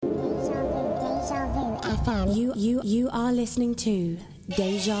DejaVufm. You are listening to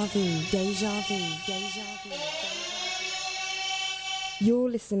DejaVufm. DejaVufm. You're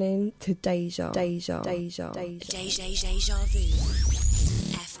listening to DejaVufm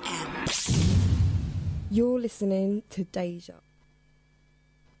FM. You're listening to Deja.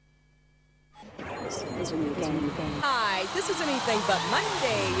 Hi, this is Anything But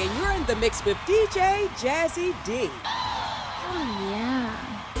Monday, and you're in the mix with DJ jazzyd. Oh, yeah.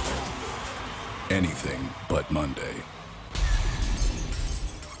 Anything But Monday.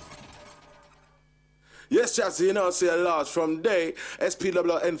 Yes, Jazzy, you know, I see a large from day.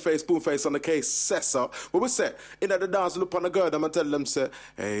 SPWN face, spoon face on the case, says up. What we say? In the dance, look on the girl, I'ma tell them, say,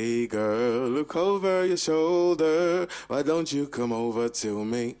 hey girl, look over your shoulder. Why don't you come over to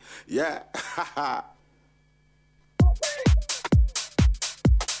me? Yeah, ha ha.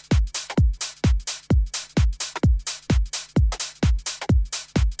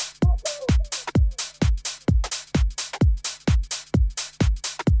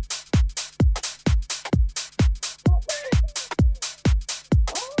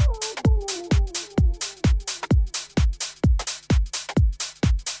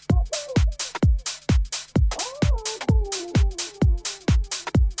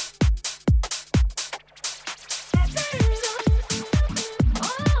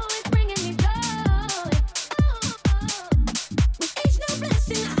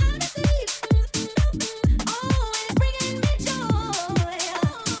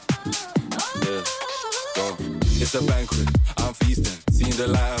 It's a banquet, I'm feasting. Seen the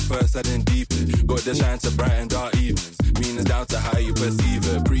light at first, I didn't deep it. Got the shine to brighten dark evenings. Meanings down to how you perceive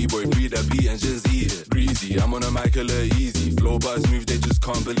it. Pre-boy, pre the beat and just eat it. Greasy, I'm on a mic a little easy. Flow bars move, they just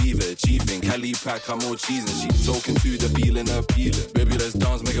can't believe it. Chiefing, Cali pack, I'm all cheesing. She talking to the feeling appealing. Baby, let's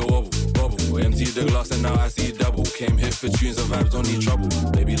dance, make it wobble, bubble. Empty the glass and now I see double. Came here for tunes and vibes, don't need trouble.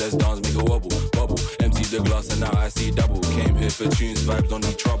 Baby, let's dance, make it wobble, bubble. Empty the glass and now I see double. Came here for tunes, vibes, don't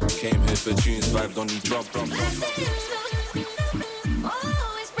need trouble. Came here for tunes, vibes, don't need trouble.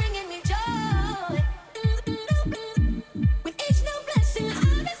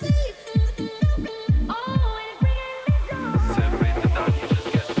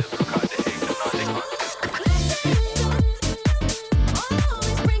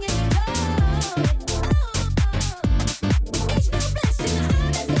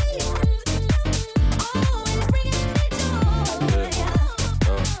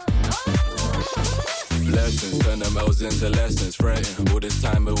 Into lessons, fretting. All this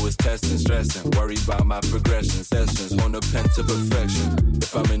time it was testing, stressing. Worried about my progression, sessions on the pen to perfection.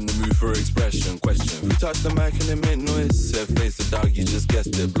 If I'm in the mood for expression, question. Who touched the mic and it made noise? Said face the dog, you just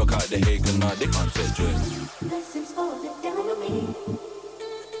guessed it. Block out the hate, and nah, they can't test joy. Blessings falling down on me.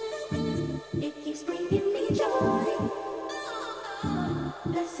 It keeps bringing me joy.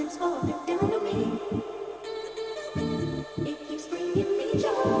 Blessings falling down on me. It keeps bringing me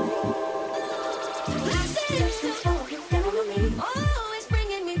joy. Blessings falling down on me. Oh, it's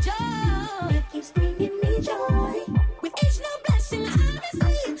bringing me joy. It keeps bringing me joy. With each new blessing I receive.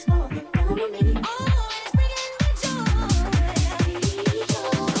 Blessings falling down on me. Oh, it's bringing me joy.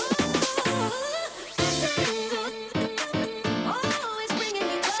 Oh, it's bringing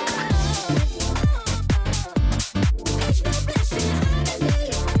me joy. Each new blessing I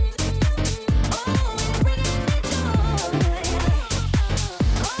receive. Oh,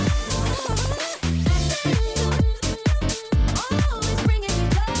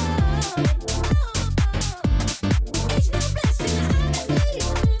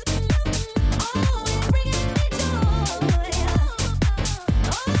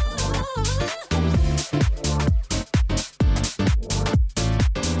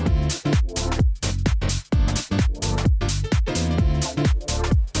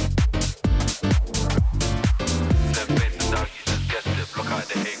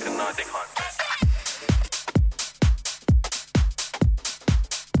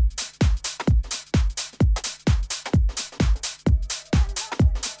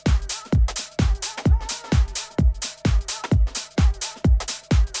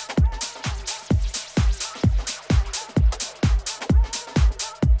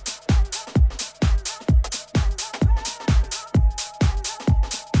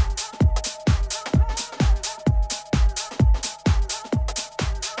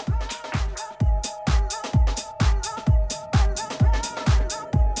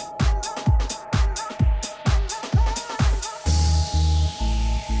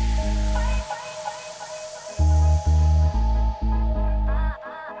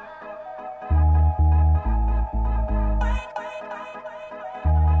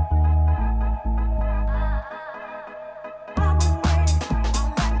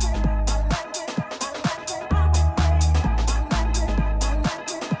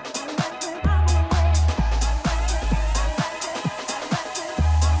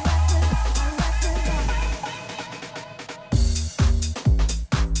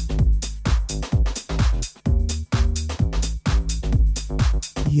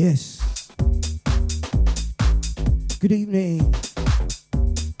 Yes. Good evening.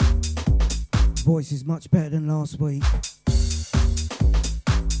 Voice is much better than last week.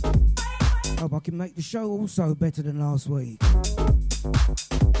 Hope I can make the show also better than last week.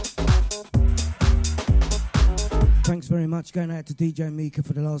 Thanks very much going out to DJ Mika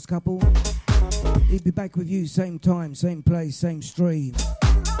for the last couple. He'll be back with you same time, same place, same stream.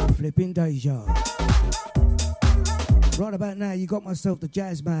 Flipping Deja. Right about now, you got myself the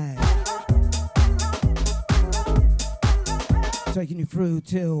Jazz Man. Taking you through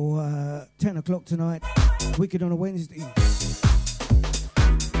till 10 o'clock tonight. Wicked on a Wednesday.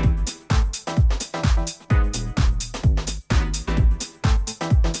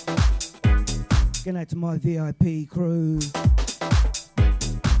 Going out to my VIP crew.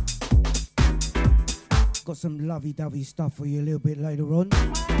 Got some lovey-dovey stuff for you a little bit later on.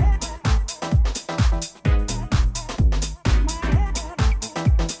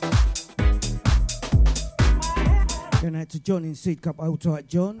 Going out to John in Seed Cup, hold tight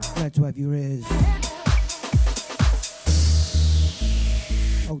John. Glad to have your ears.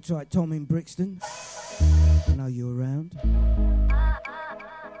 Hold tight Tom in Brixton. I know you're around.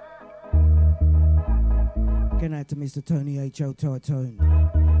 Going out to Mr. Tony H. Hold tight Tone.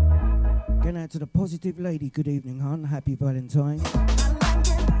 Going out to the positive lady. Good evening, hon. Happy Valentine.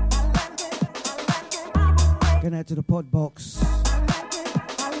 Going out to the pod box.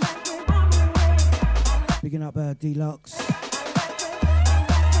 Picking up Deluxe.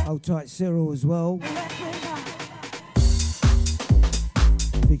 Hold tight Cyril as well.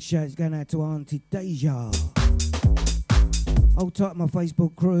 Big shouts going out to Auntie Deja. Hold tight my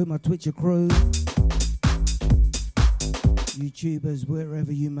Facebook crew, my Twitcher crew. YouTubers,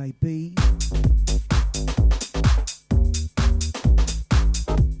 wherever you may be.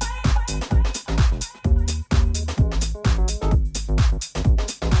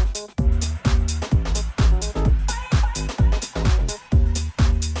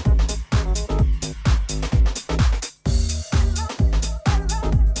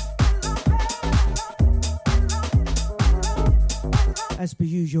 As per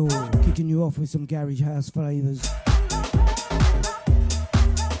usual, kicking you off with some garage house flavours.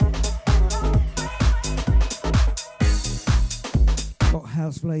 Got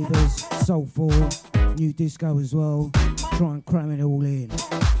house flavours, soulful, new disco as well. Try and cram it all in.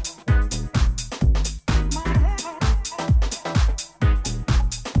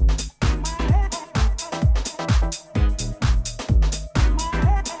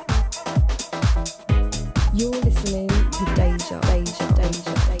 You're listening to Deja.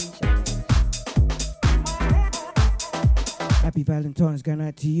 Happy Valentine's going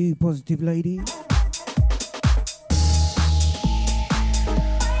out to you, positive lady.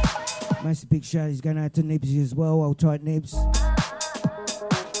 Massive big shout is going out to Nibsy as well, old tight Nibs.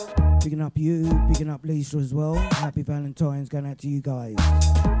 Picking up you, picking up Lisa as well. Happy Valentine's going out to you guys.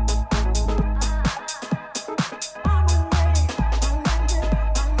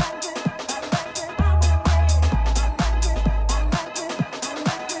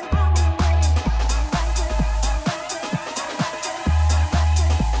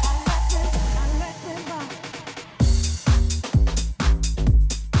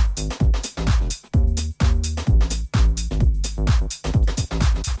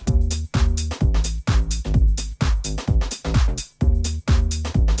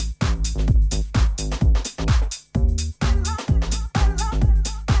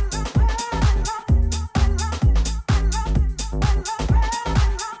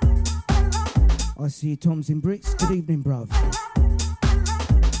 See you, Tom's in Bricks. Good evening, bruv.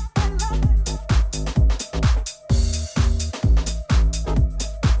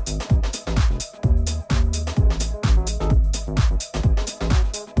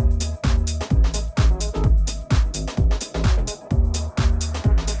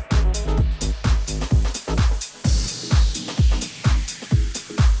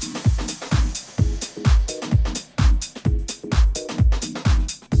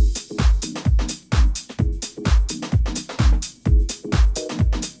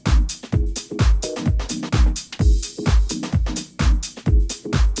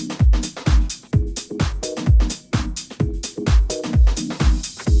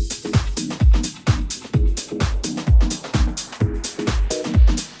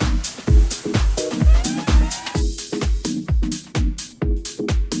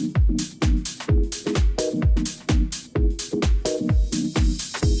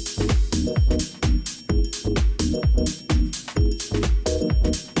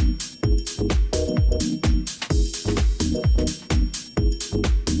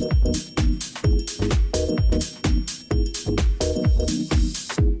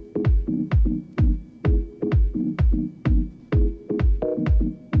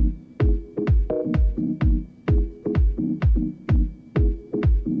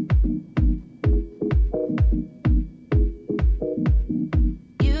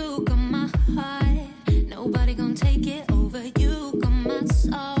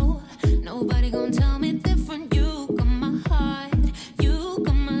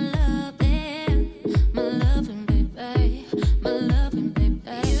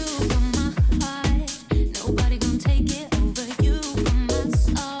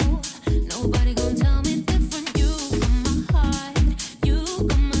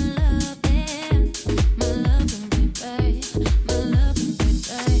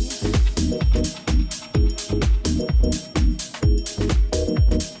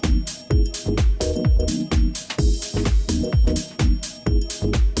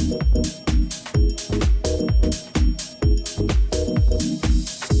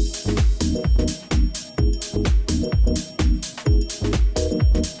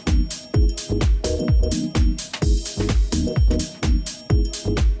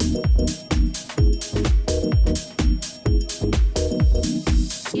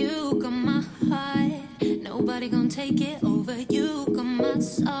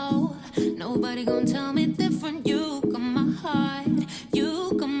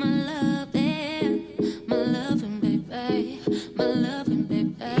 got my loving, baby. My loving,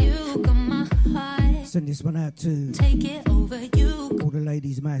 baby. You got my heart. Send this one out to Take it over, you. all the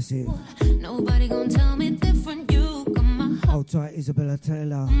ladies massive. Nobody gonna tell me different. You got my heart. Hold tight Isabella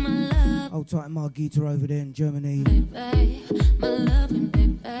Taylor. My love, Hold tight Margita over there in Germany. baby. My loving,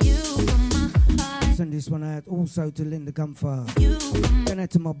 baby. You got my heart. Send this one out also to Linda Gunther. You got my. Send out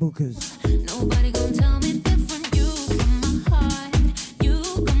to my bookers. Nobody gonna tell me different. You got my heart. You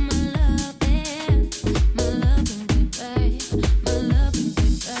got my loving, baby. My loving, baby. My loving,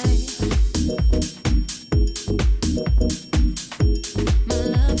 baby. My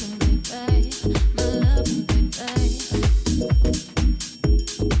loving, baby. My loving, baby.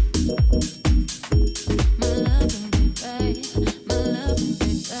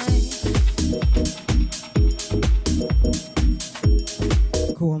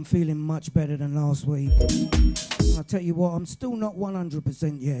 Cool, I'm feeling much better than last week. And I'll tell you what, I'm still not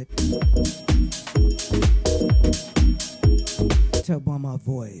 100% yet. Tell by my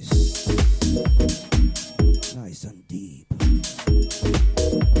voice. Nice and deep.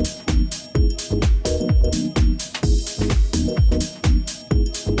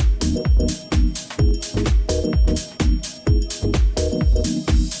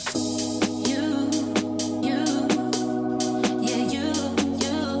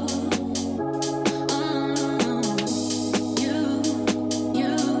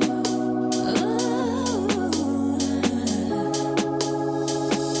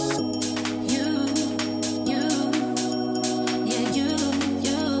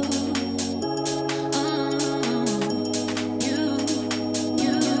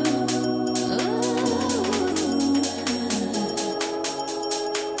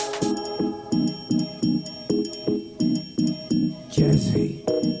 Jazzy,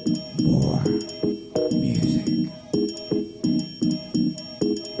 more music.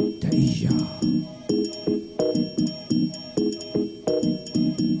 Deja.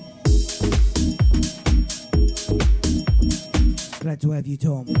 Glad to have you,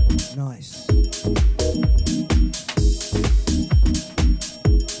 Tom. Nice.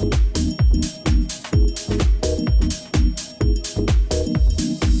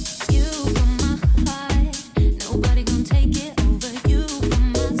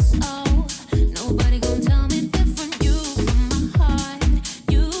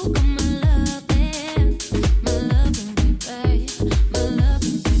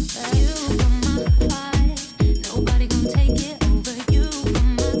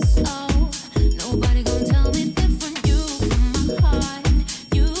 Nobody gonna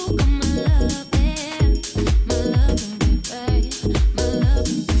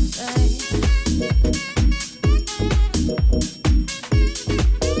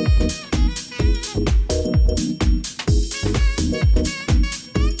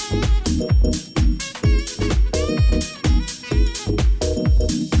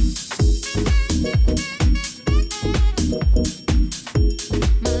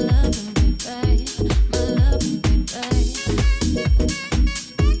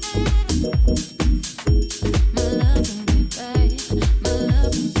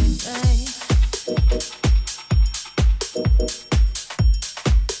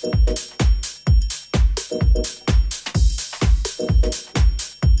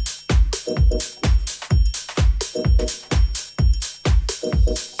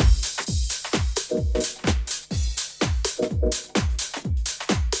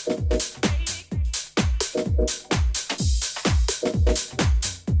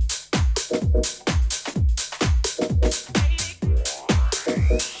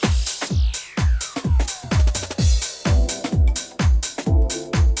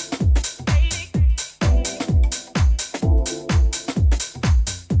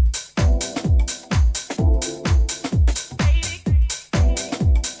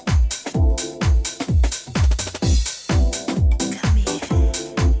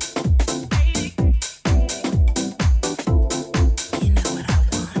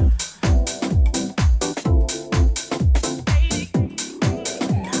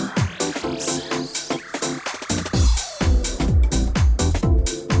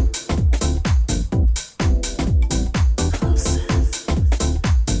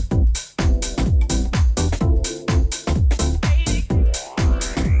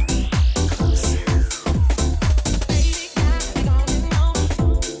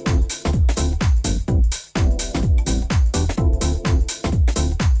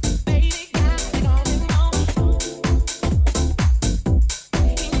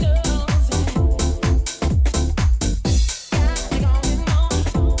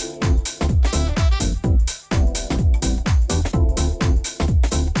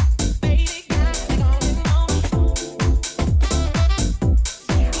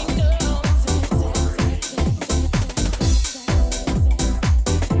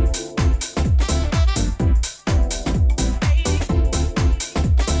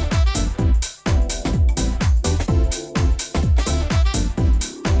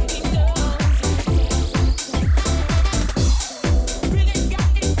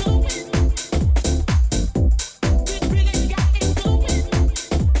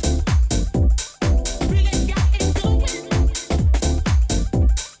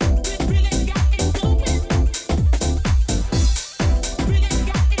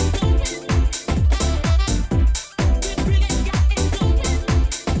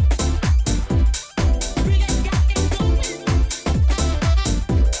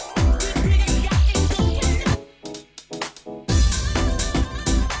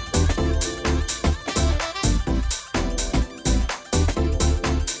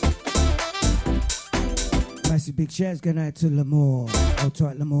Massive big shouts going out to Lamore. Hold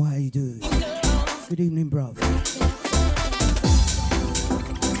tight, Lamore, how you do? Good evening, bruv.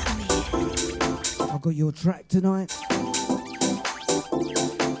 I got your track tonight.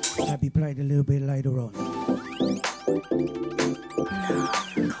 That'll be played a little bit later on.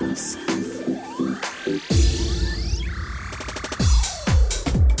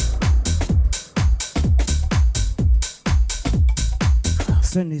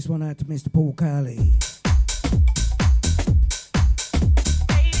 Send this one out to Mr. Paul Cowley.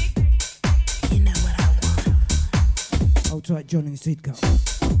 You know what I want. Hold tight, John and Sidcup.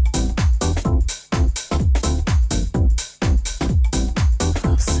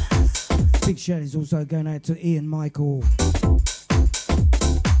 Big shout is also going out to Ian Michael.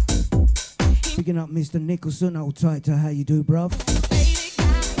 Picking up Mr. Nicholson. Hold tight to how you do, bruv.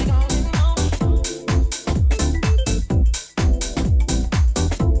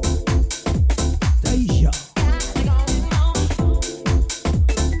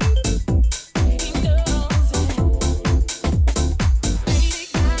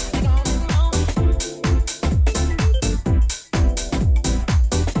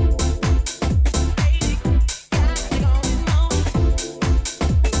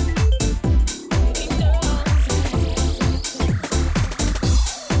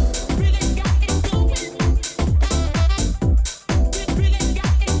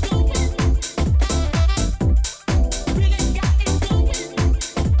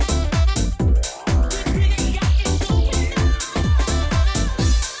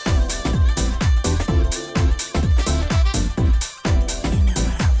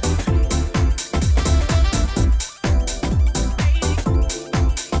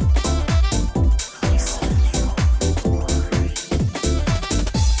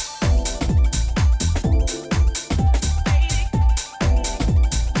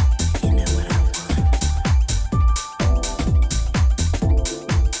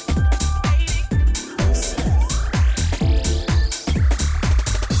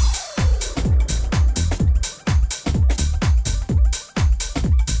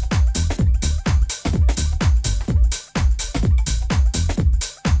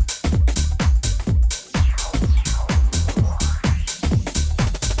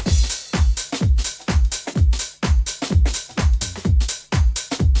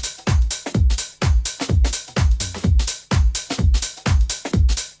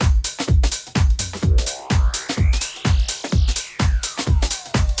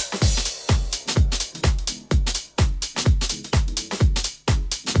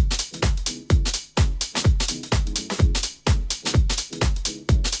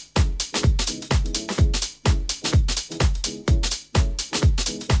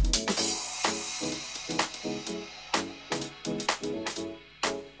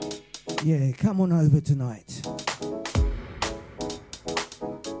 Yeah, come on over tonight.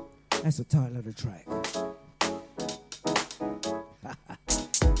 That's the title of the track.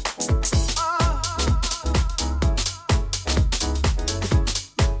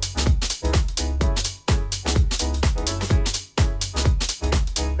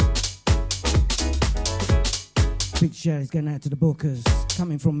 Big shout is going out to the bookers,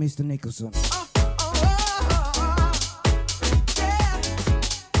 coming from Mr. Nicholson.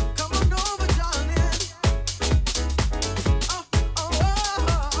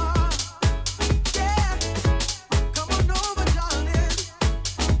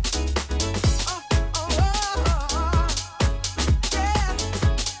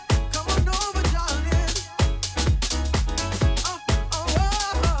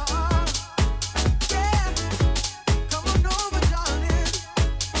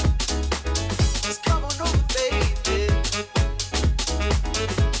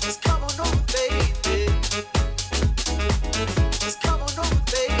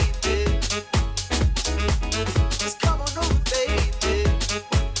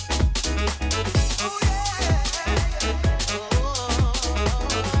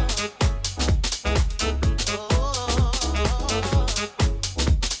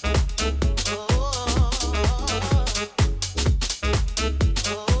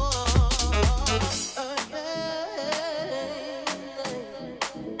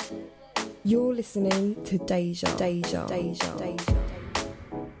 You're listening to Deja.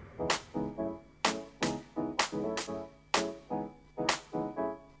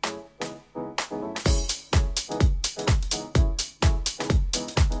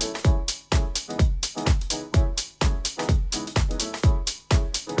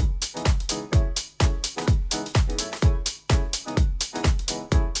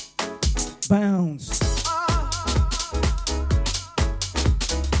 Bounce.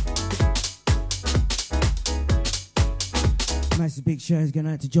 Massive big shouts going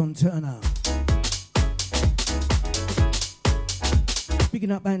out to John Turner.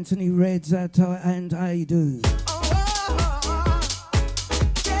 Picking up Anthony Reds and how you do?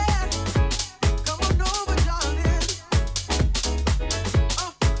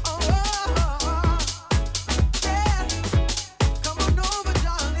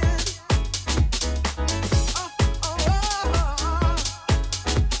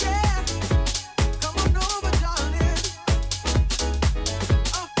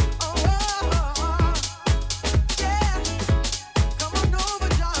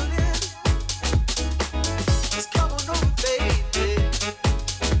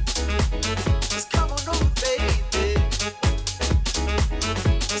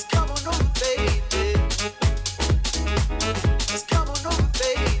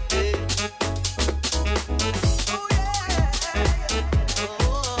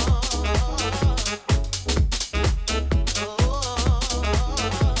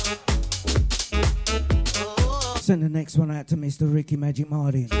 Send the next one out to Mr. Ricky Magic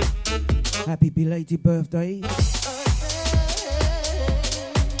Martin. Happy belated birthday.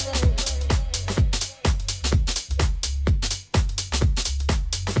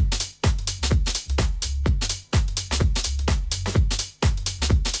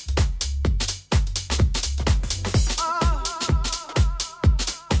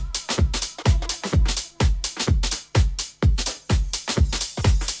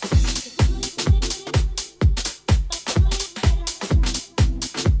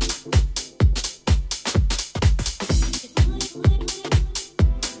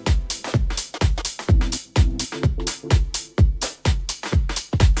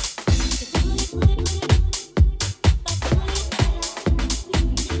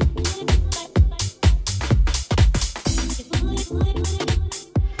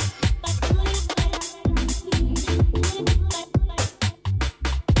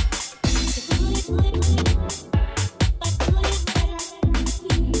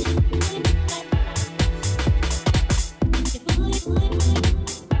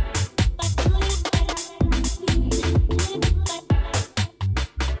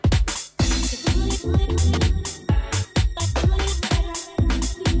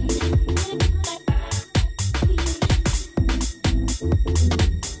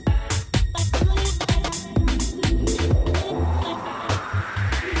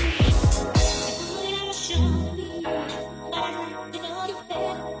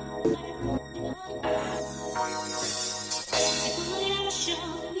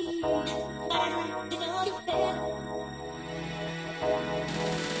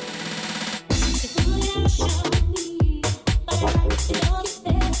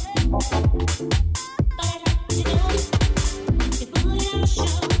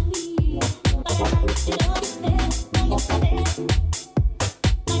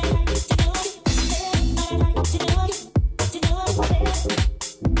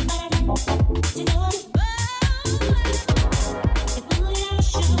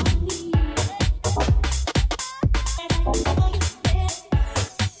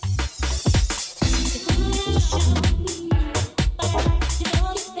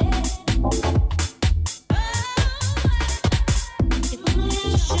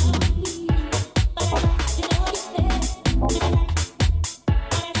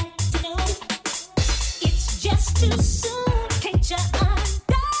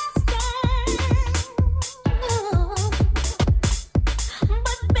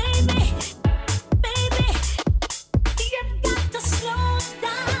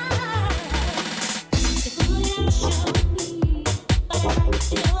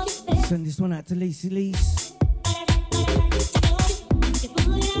 Send this one out to Lisa Lise.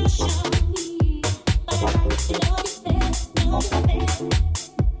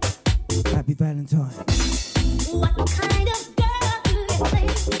 Happy Valentine. What kind of girl do you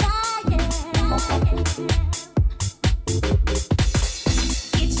think I am?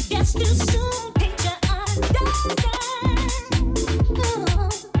 It's just too soon, can't you understand?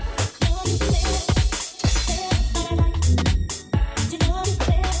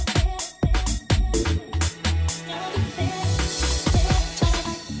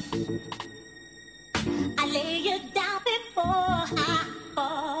 I lay you down before I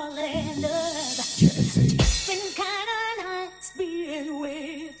fall in love. Jazzyd. It's been kinda nice being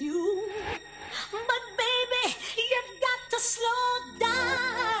with you, but baby, you've got to slow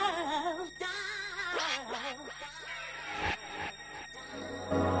down.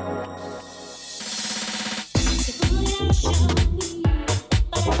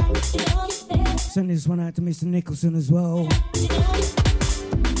 Send this one out to Mr. Nicholson as well.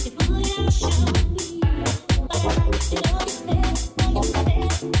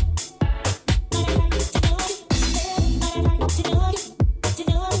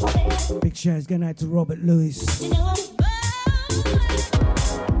 shouts going out to Robert Lewis.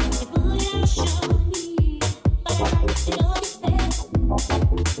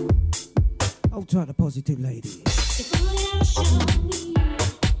 Hold tight, the positive lady.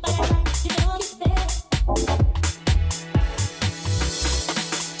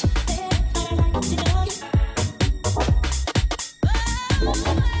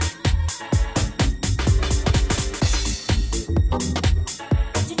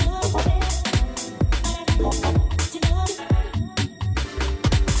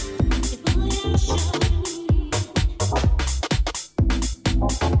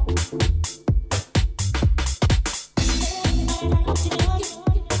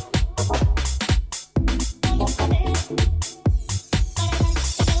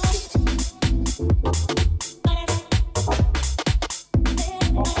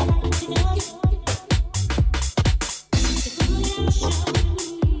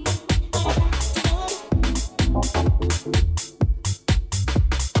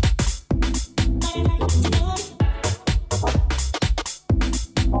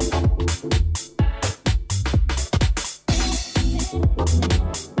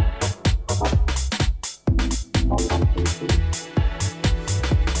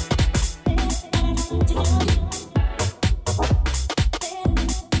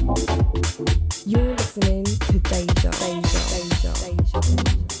 You're listening to Deja.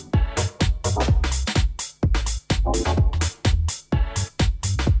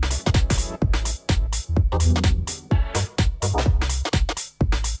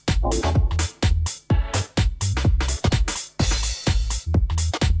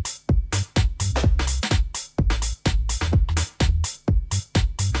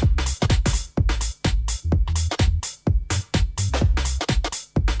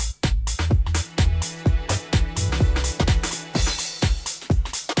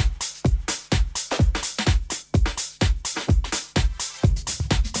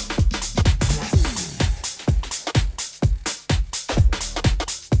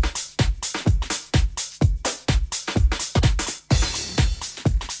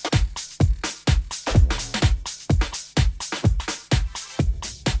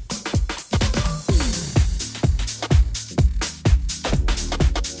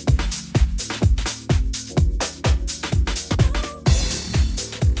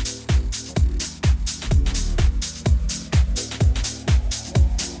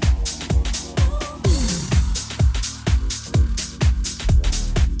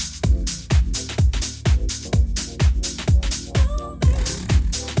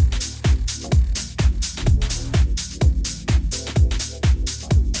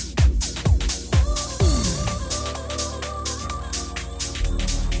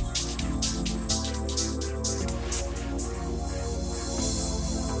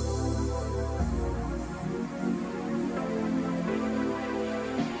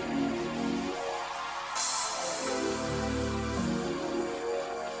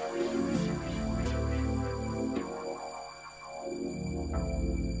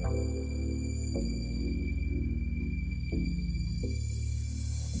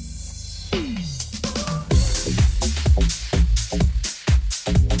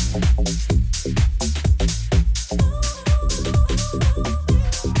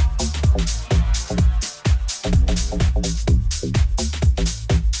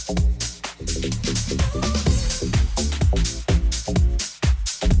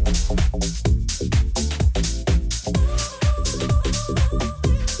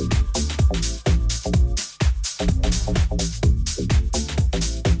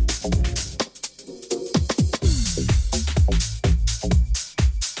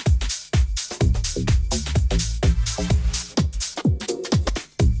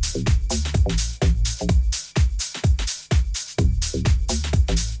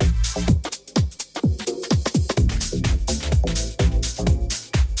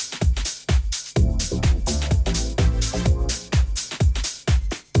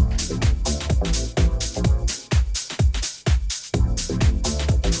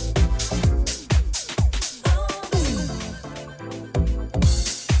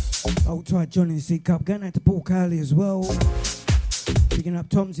 Tight Johnny C Cup, going out to Paul Cowley as well. Picking up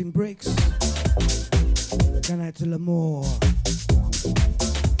Tom's in Bricks. Going out to Lamore.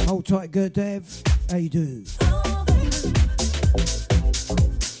 Hold tight, good Dev. How you do?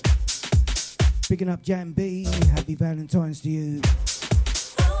 Picking up Jan B. Happy Valentine's to you.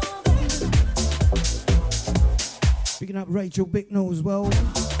 Picking up Rachel Bicknell as well.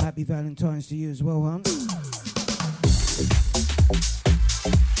 Happy Valentine's to you as well, hon.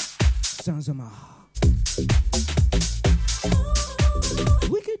 Sounds of my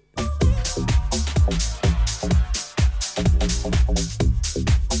wicked.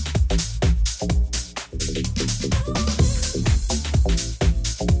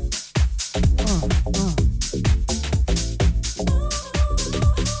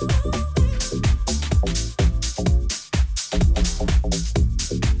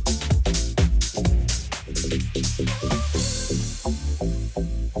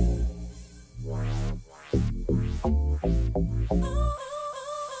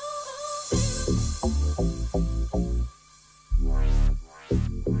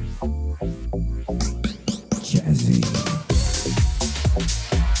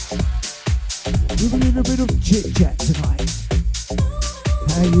 bit of chit chat tonight.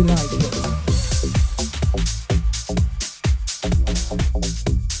 How you like it?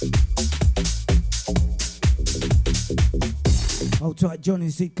 Hold tight, Johnny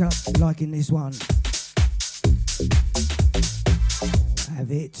C Cup, liking this one.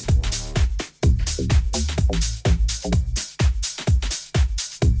 Have it.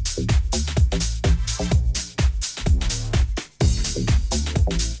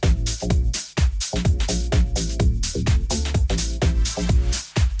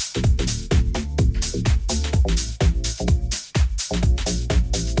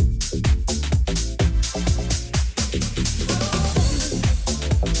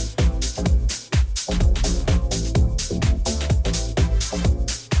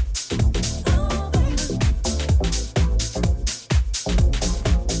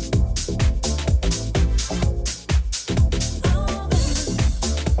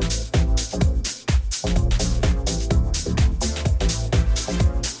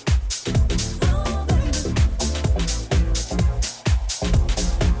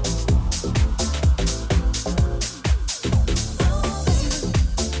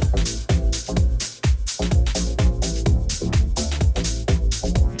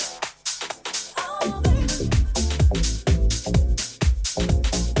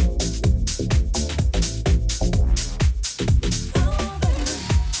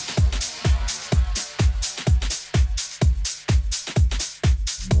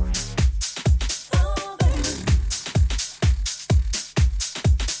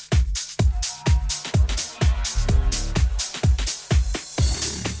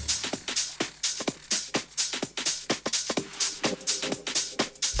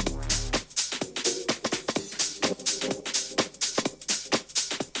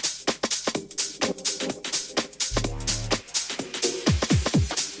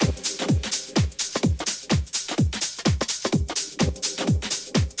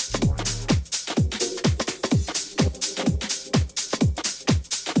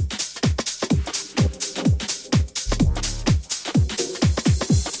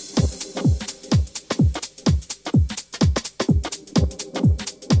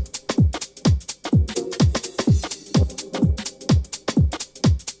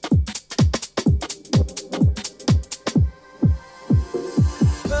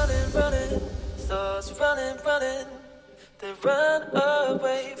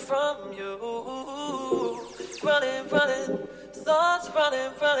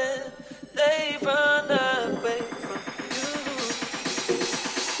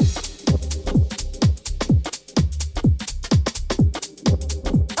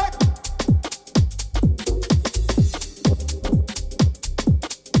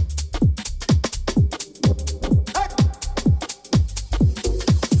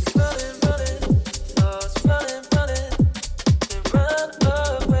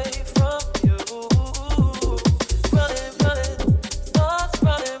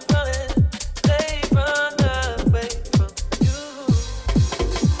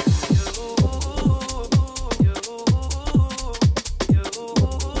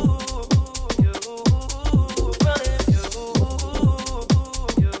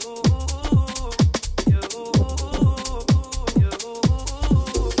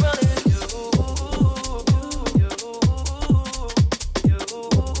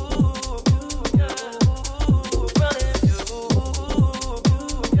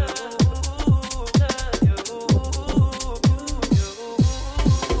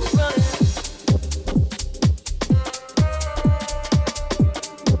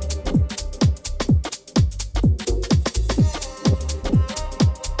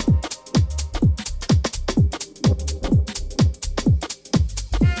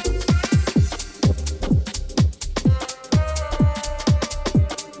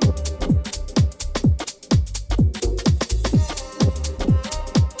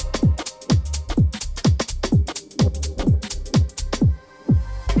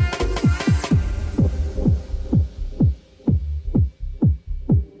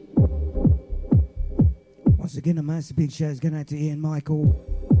 Again, a massive big shout going out to Ian Michael.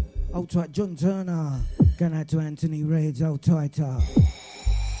 Old tight John Turner. Going out to Anthony Reds. Old tighter.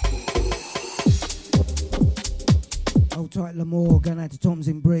 Old tight Lamore. Going out to Tom's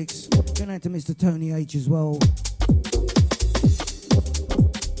in Bricks. Going out to Mr. Tony H as well.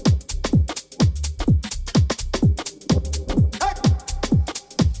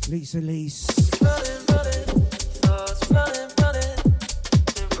 Lisa Lease.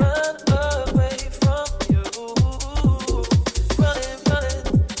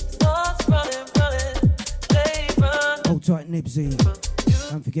 Tight Nibsy.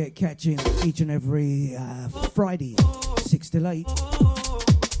 Don't forget, catching each and every Friday, 6 till 8.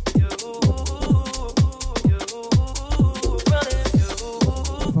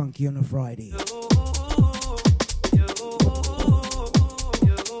 Funky on a Friday.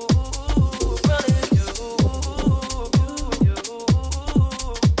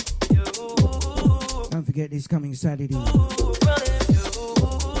 Don't forget this coming Saturday,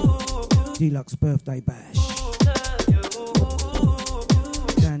 Deluxe birthday bash.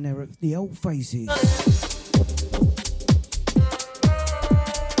 Down there at the Old Faces.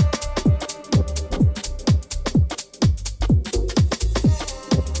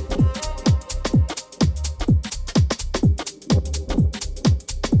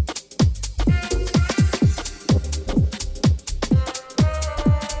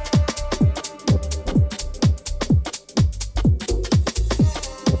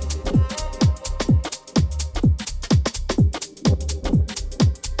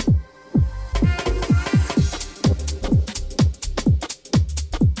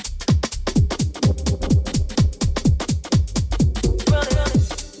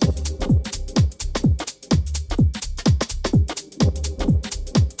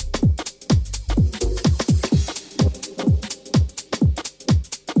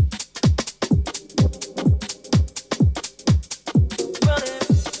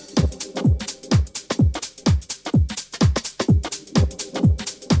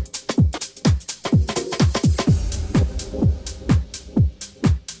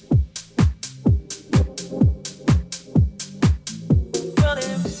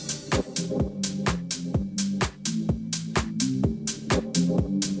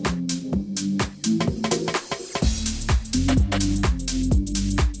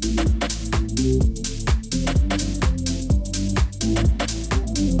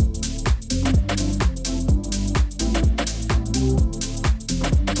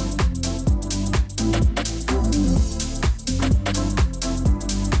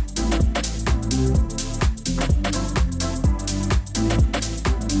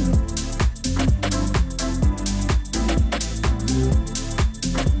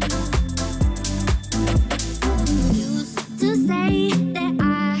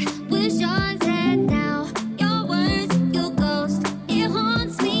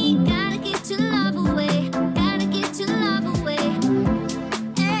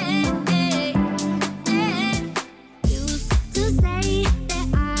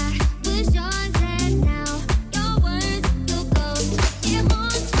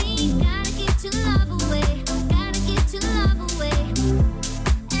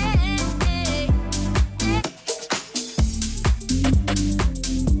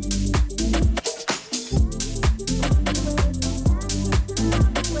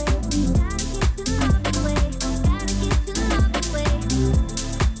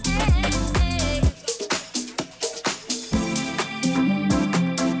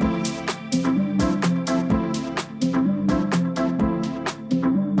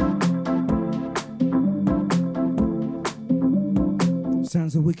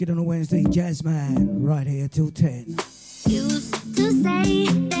 Sounds of Wicked on a Wednesday, Jazzman, right here till 10. Used to say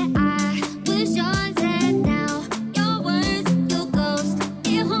that I was yours and now your words, your ghost,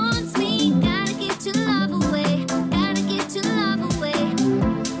 it haunts me. Gotta get your love away, gotta get your love away.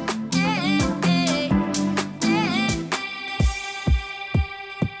 Hey, hey, hey.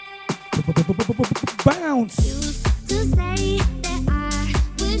 Bounce! Used to say that I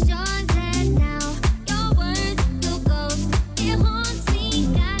was yours and now your words, your ghost, it haunts me.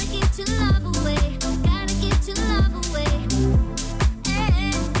 Gotta get your love away.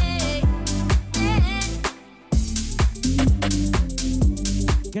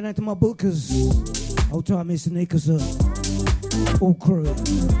 Get out to my bookers, old tight Mr. Nicholson, all crew.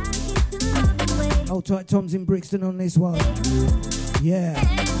 Old tight Tom's in Brixton on this one. Yeah,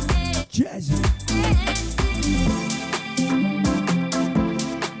 jazzyd.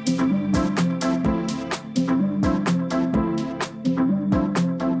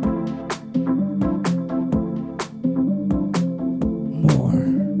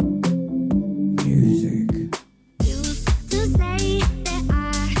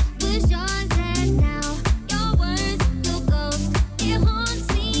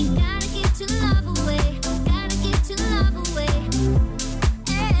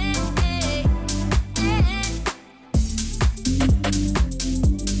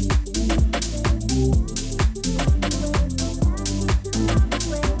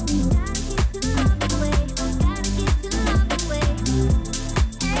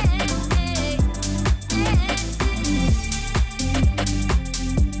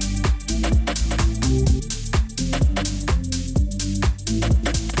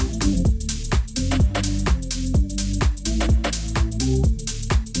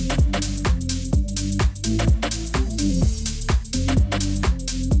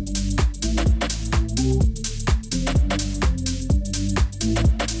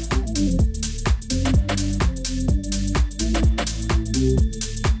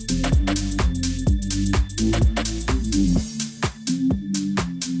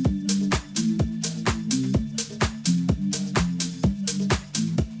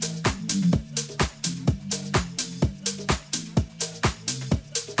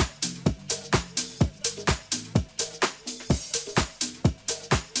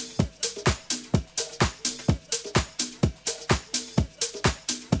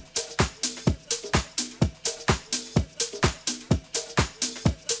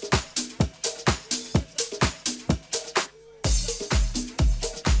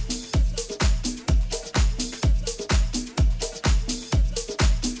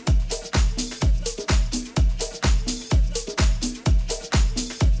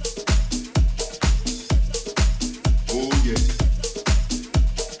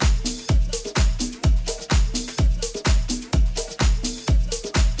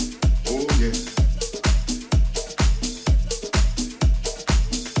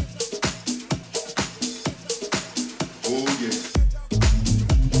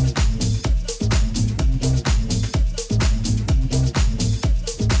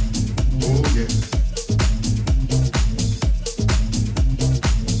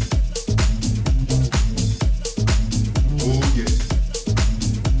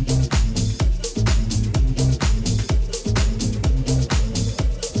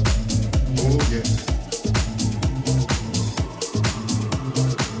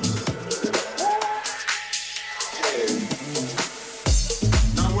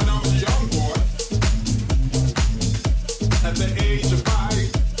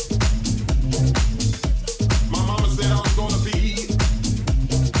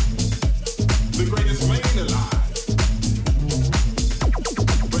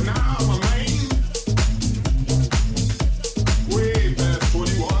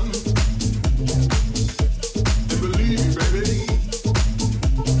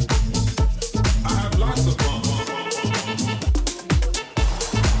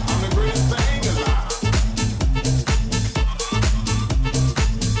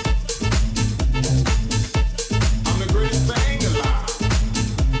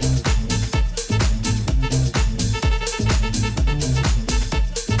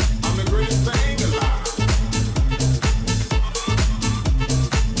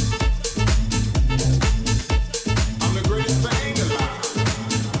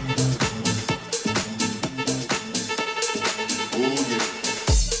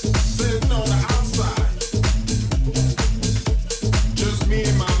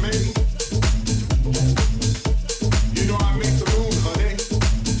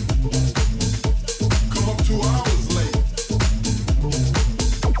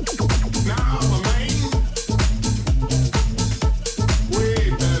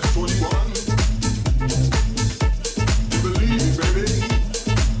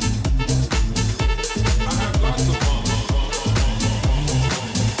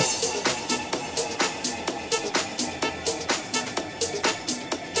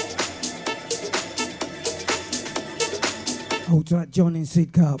 tight, John in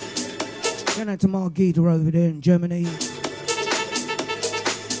Sid Cup. Going out to Margita over there in Germany.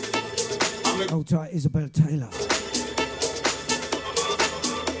 Hold tight, Isabel Taylor.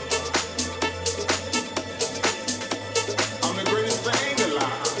 I'm the greatest thing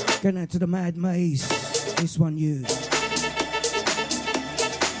alive. Going out to the Mad Maze. This one you.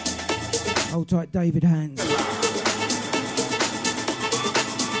 Hold tight, David Hands.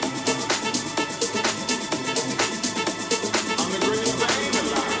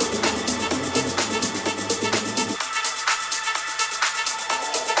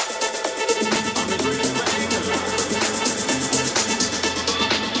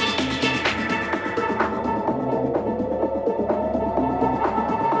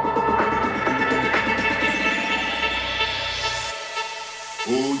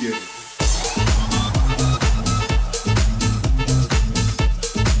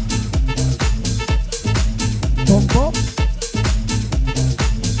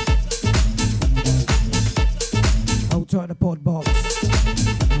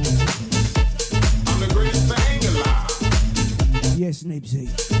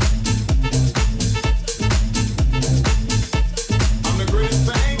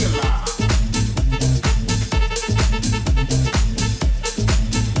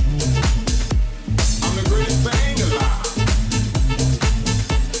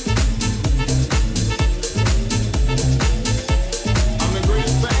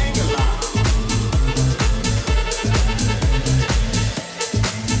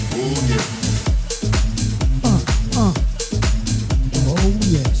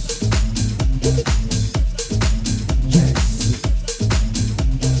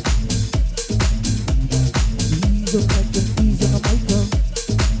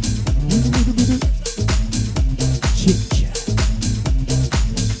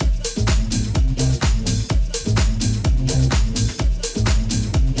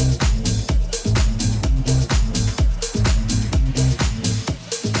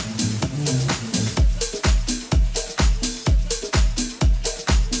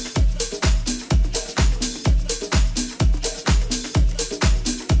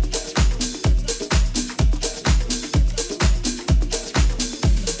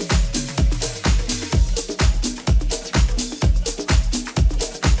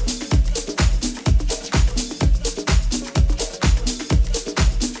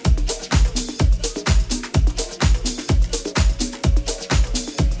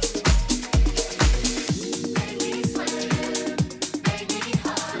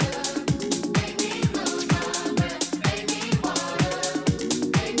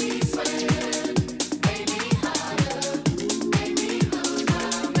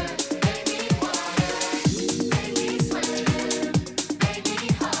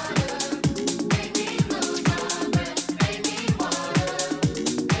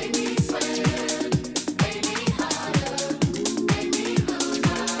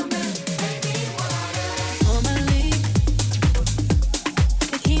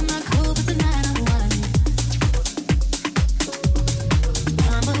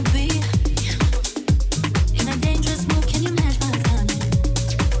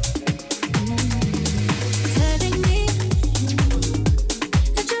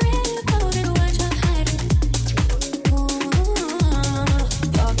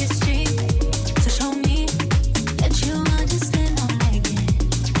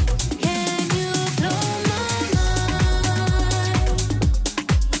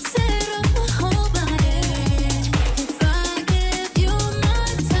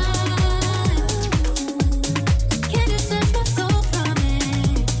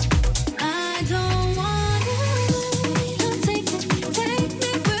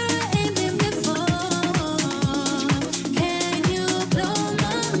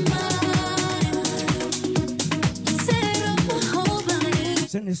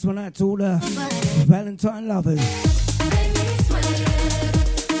 This one out to all the Valentine lovers.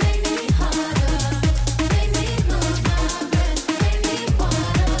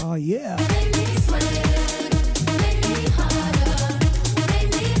 Oh yeah.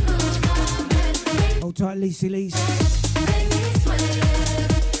 Hold tight, Lacey Lise.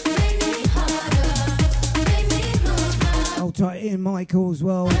 Hold tight, Ian Michael as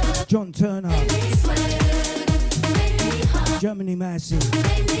well. John Turner. Germany Massive.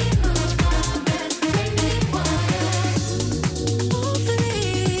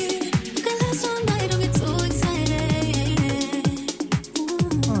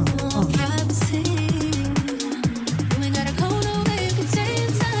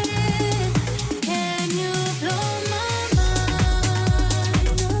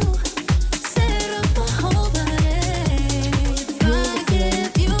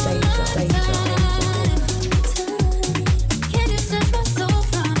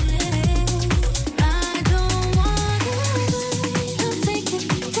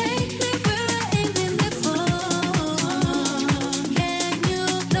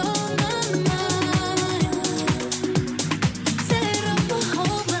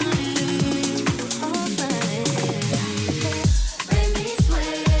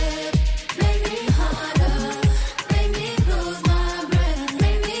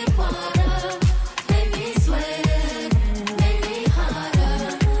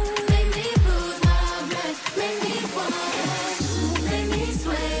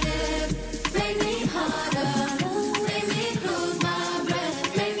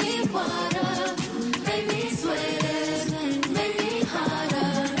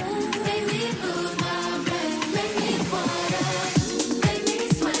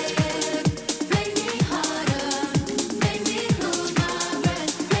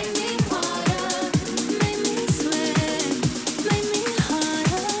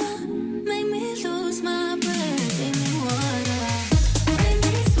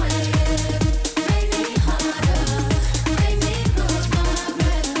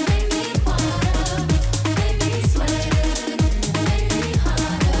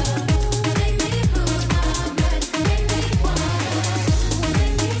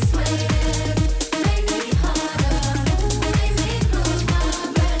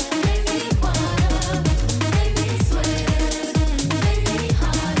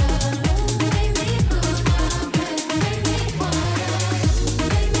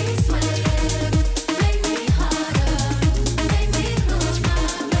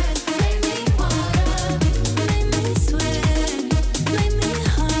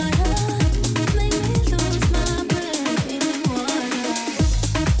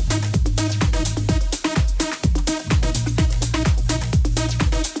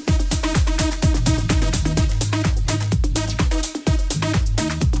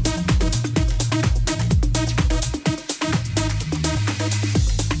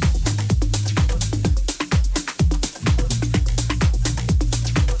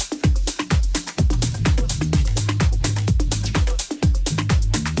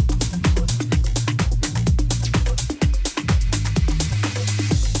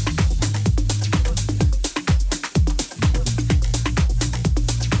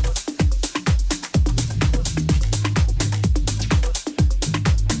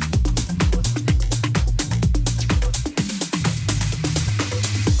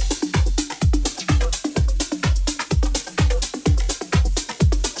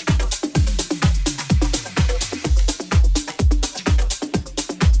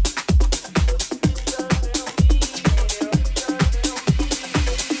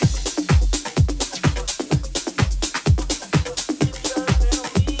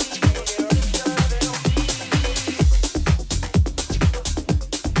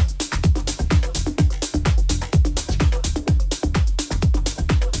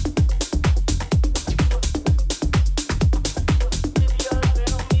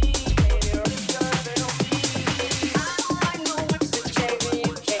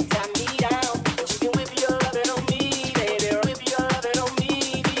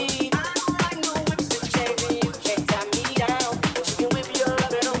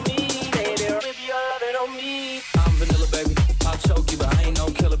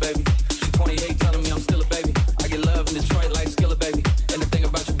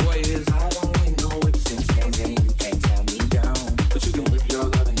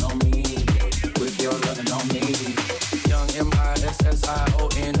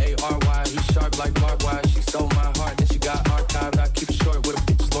 like barbed wire. She stole my heart, then she got archived. I keep it short with a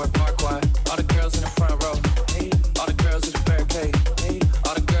bitch, Lord Farquaad. All the girls in the front row, hey. All the girls in the barricade, hey.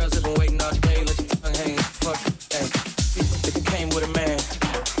 All the girls have been waiting all day, let your tongue hang. Fuck, hey. If you came with a man,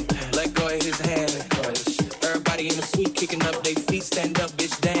 let go of his hand. Everybody in the suite kicking up their feet, stand up,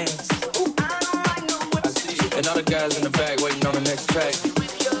 bitch, dance. And all the guys in the back waiting on the next track.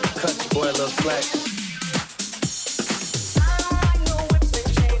 Cut your boy a little slack.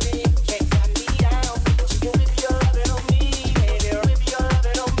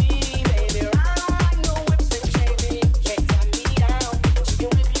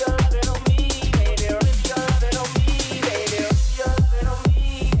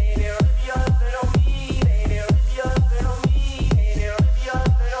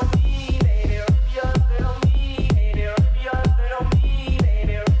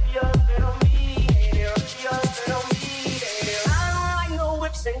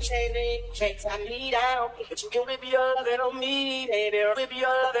 Shakes I me down, but you can whip your lovin' on me, baby. Whip your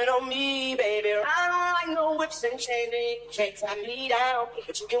lovin' on me, baby. I don't like no whips and chains. Shakes I me down,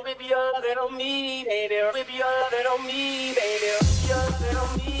 but you can whip your lovin' on me, baby. Whip your lovin' on me, baby. Whip your lovin'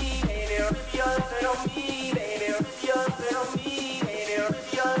 on me, baby. Whip your lovin' on me, baby. Whip your lovin' on me, baby.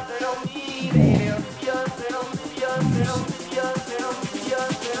 Whip your lovin' on me, baby. Whip your lovin' on me, whip your lovin' on me, whip your lovin' on me, whip your lovin' on me,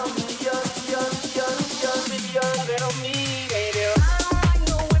 whip your lovin' on me, baby.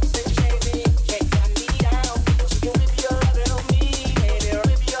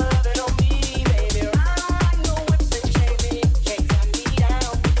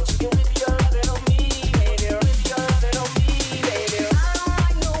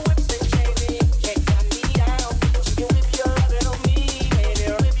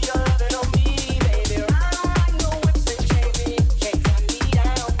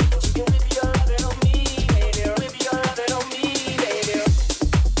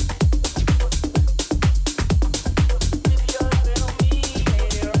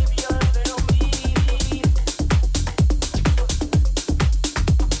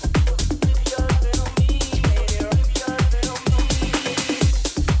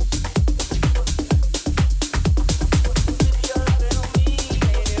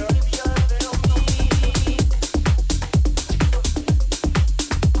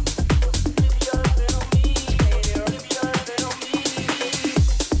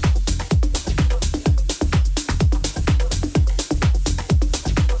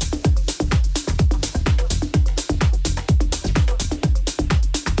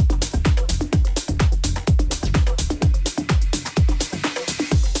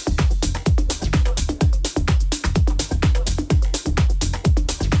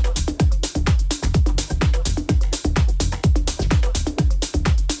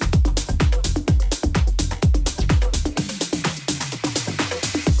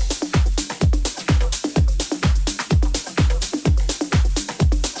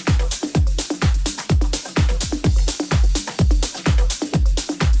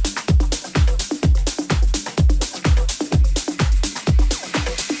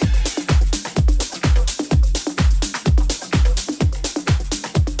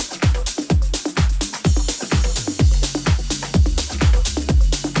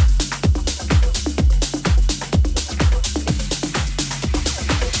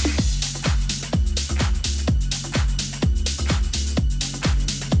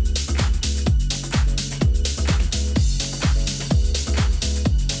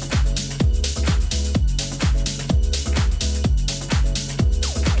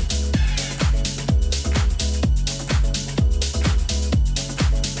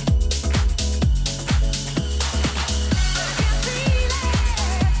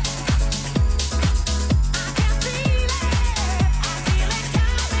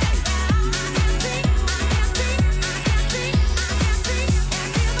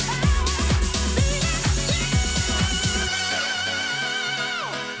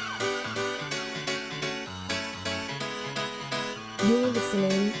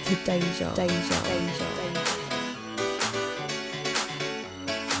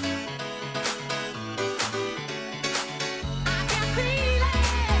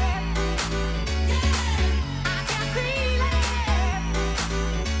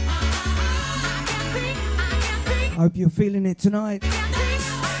 Hope you're feeling it tonight.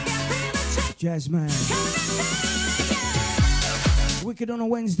 Jazzman. Wicked on a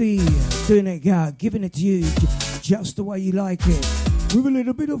Wednesday. Doing it, giving it to you just the way you like it. With a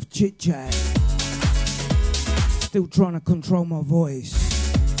little bit of chit chat. Still trying to control my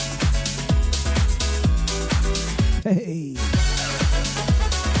voice. Hey.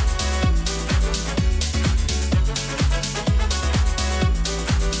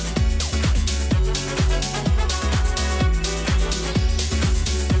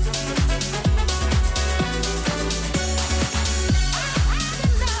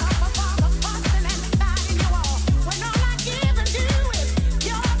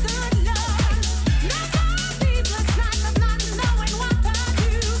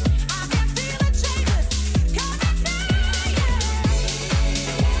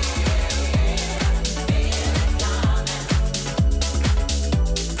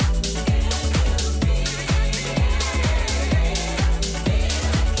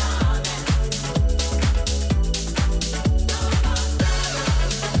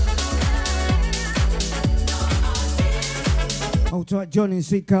 John in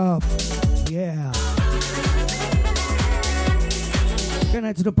C Cup. Yeah. Going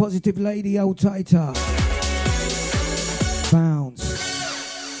out to the positive lady, old tighter. Bounce.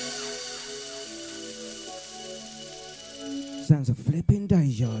 Sounds of flipping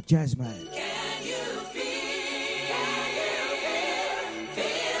Deja, Jazzman. Can you feel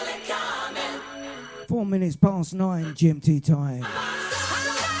it coming? 4 minutes past 9 GMT time.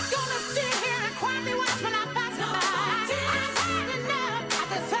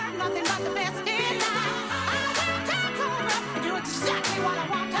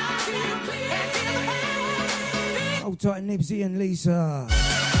 Hold tight, Nipsey and Lisa.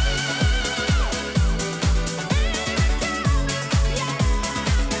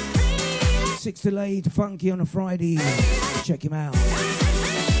 Six till 8, funky on a Friday. Check him out.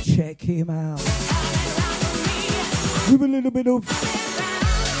 Check him out. With a little bit of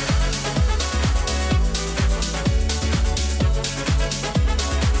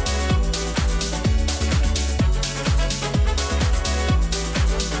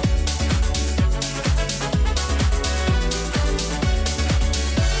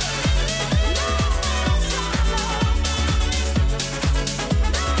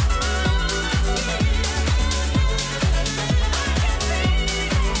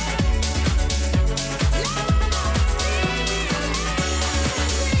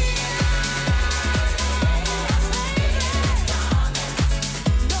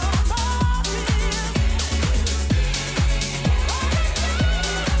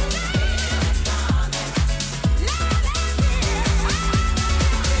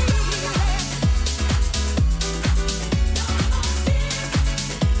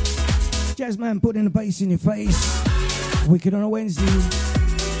man putting the bass in your face. Wicked on a Wednesday.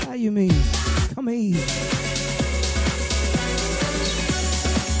 How you mean? Come here.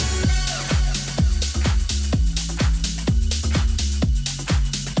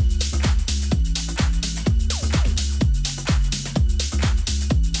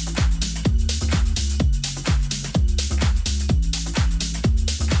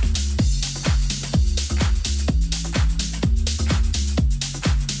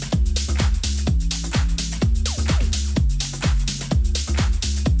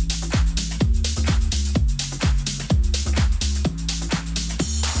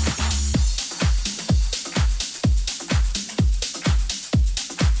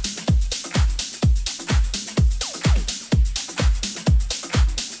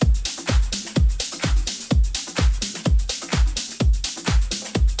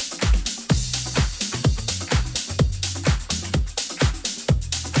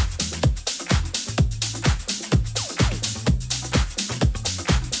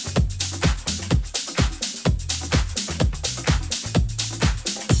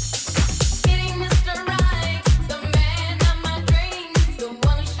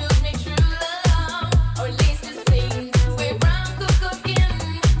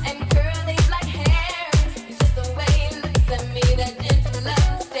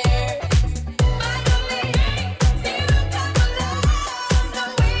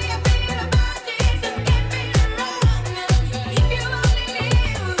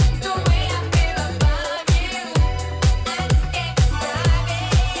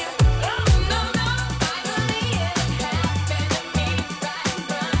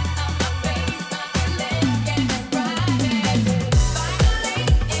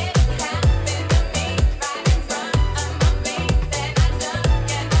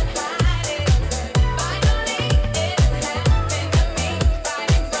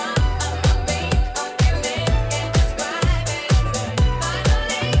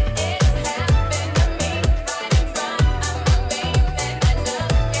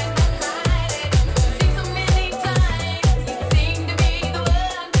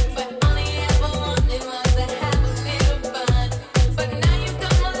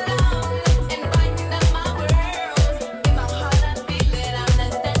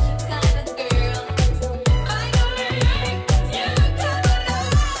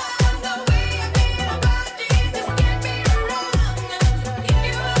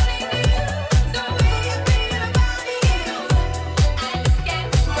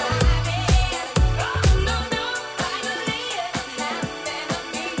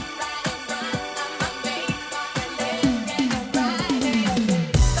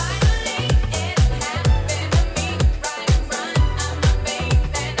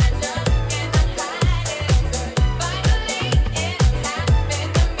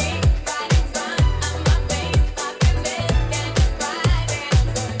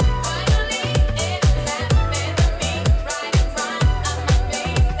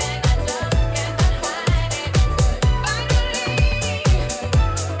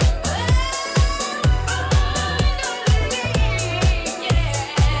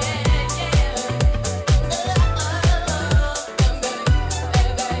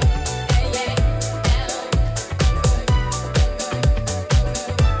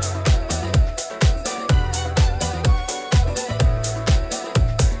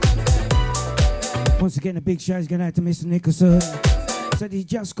 Once again, a big shout is going out to Mr. Nicholson. Said he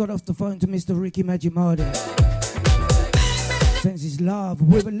just got off the phone to Mr. Ricky Magic Martin. Sends his love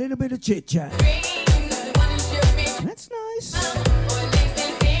with a little bit of chit chat. That's nice.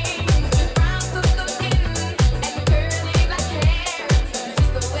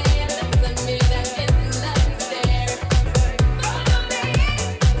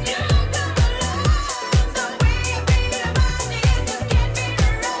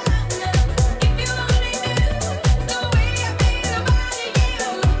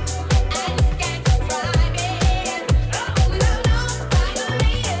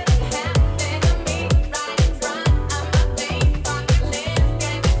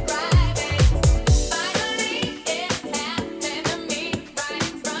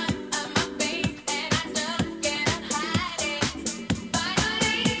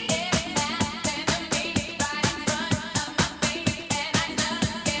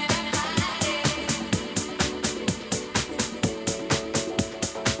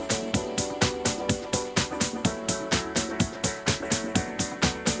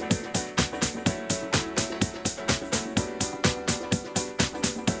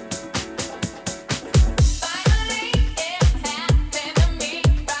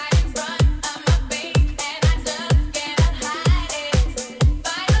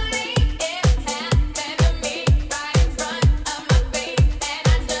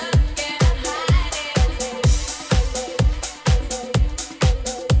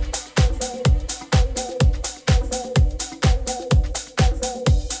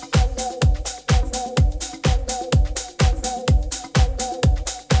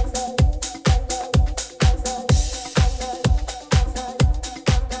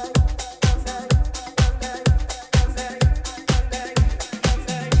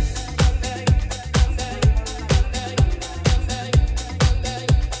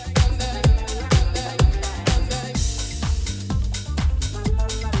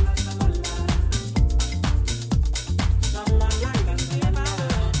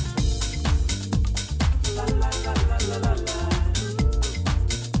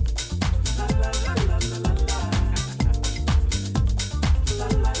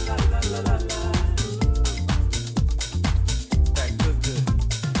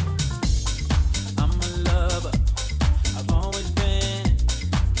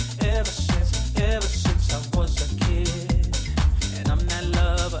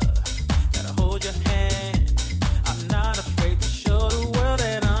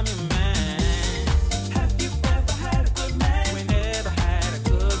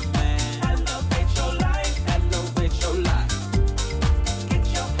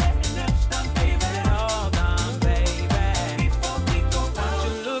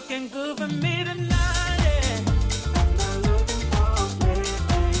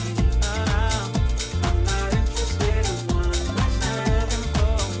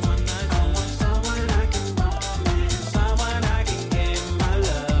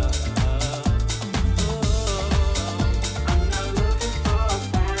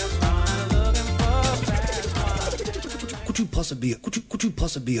 Could you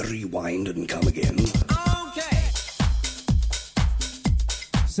possibly rewind and come again? Okay.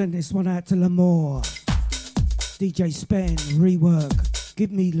 Send this one out to Lamore. DJ Spen, rework.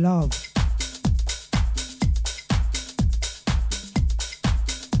 Give me love.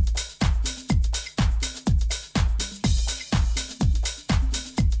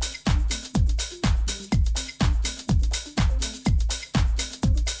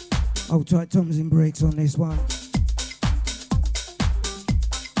 Hold tight, Tom's in breaks on this one.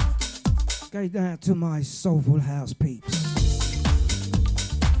 Go down to my soulful house peeps.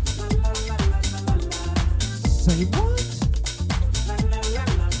 Say what?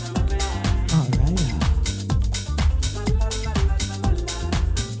 Alright.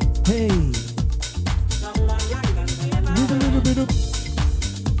 Hey. With a little bit of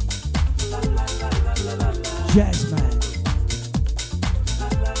jazz man.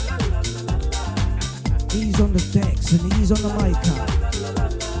 He's on the decks and he's on the mic up.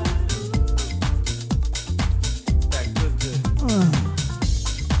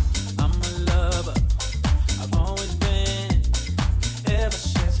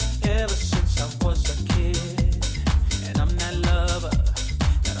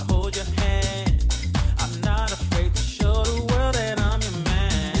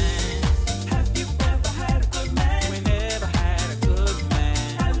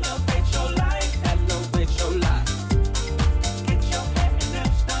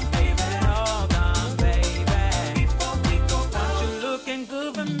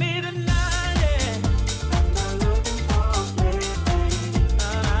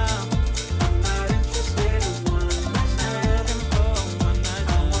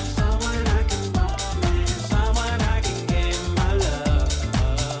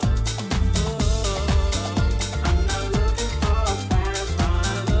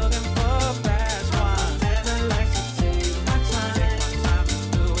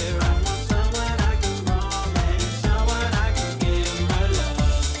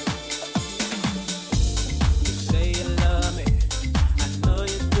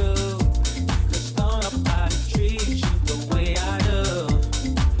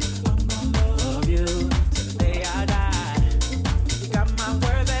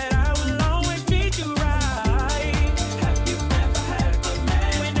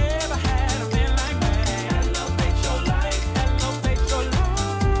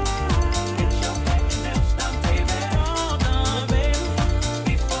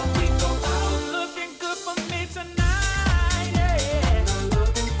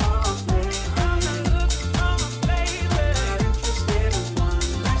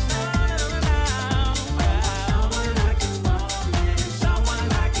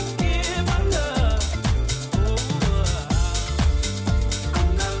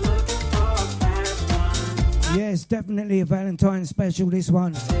 definitely a Valentine's special, this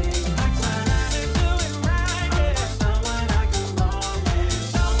one.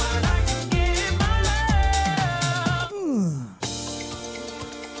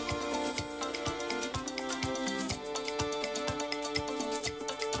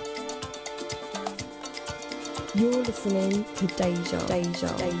 You're listening to Deja.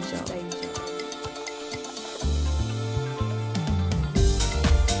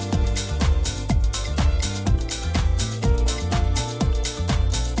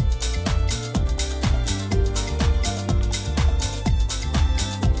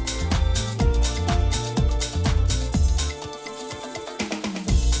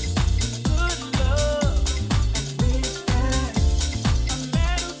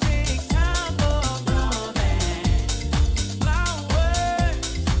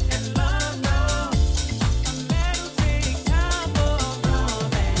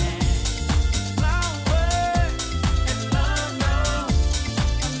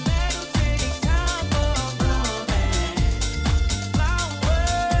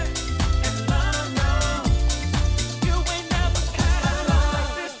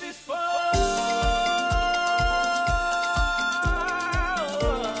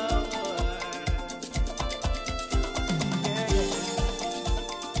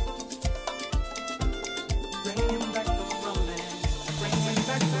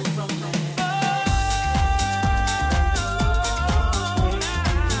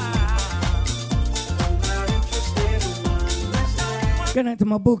 Going out to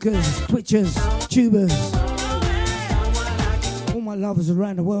my bookers, twitchers, tubers, all my lovers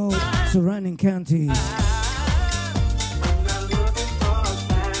around the world, surrounding counties.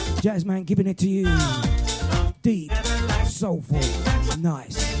 Jazzman giving it to you. Deep, soulful,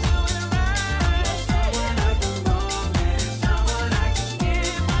 nice.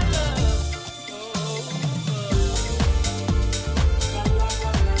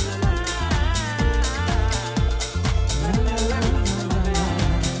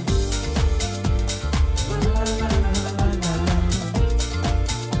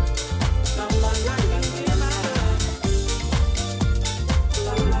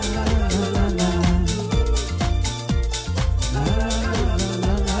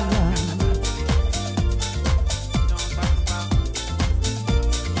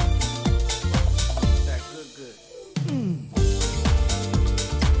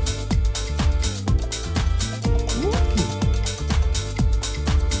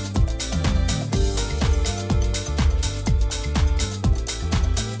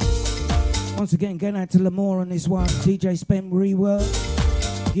 Once again, going out to Lamore on this one. DJ Spent rework.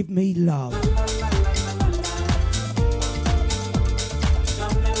 Give me love.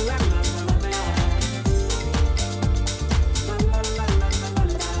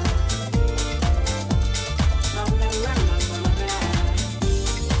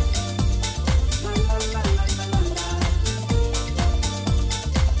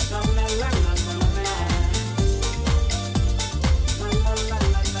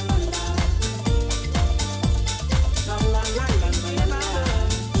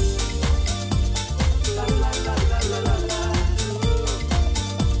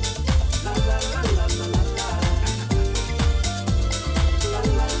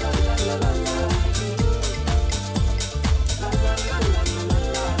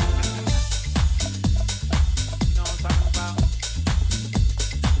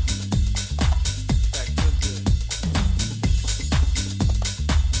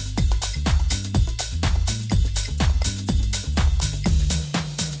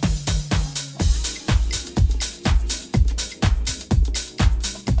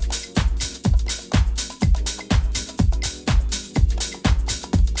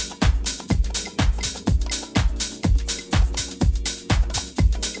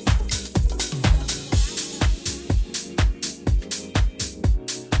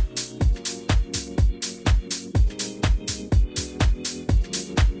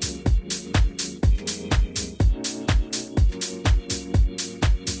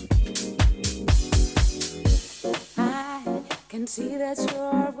 See that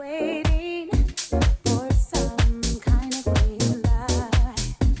you're waiting for some kind of green light.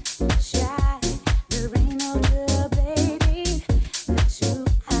 Shy, there ain't no debating that you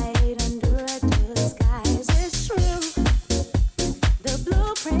hide under a disguise. It's true, the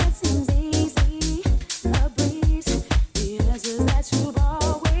blueprint seems easy, a breeze, the answers that you've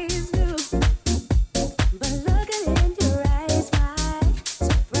always knew. But looking in your eyes, my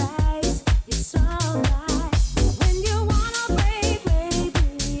surprise, it's alright. When you wanna break,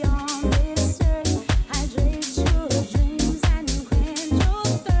 baby, on this.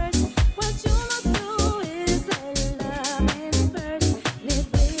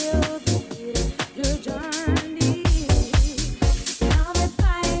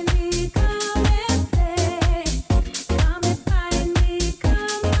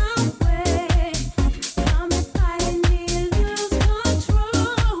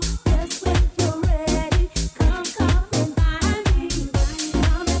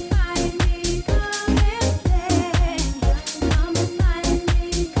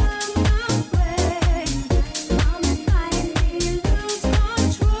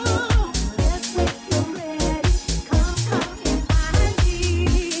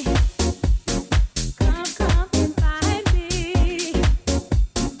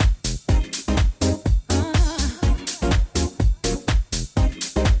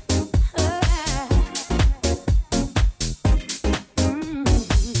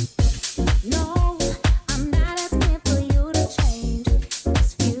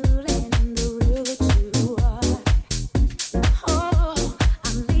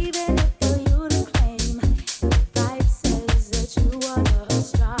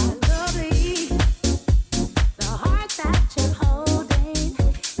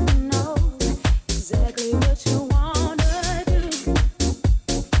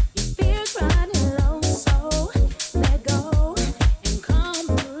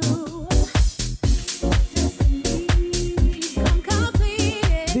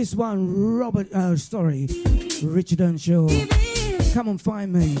 this one, Richard Earnshaw. Come and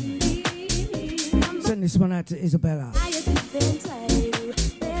find me. Send this one out to Isabella.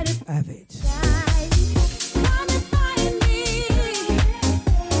 Have it.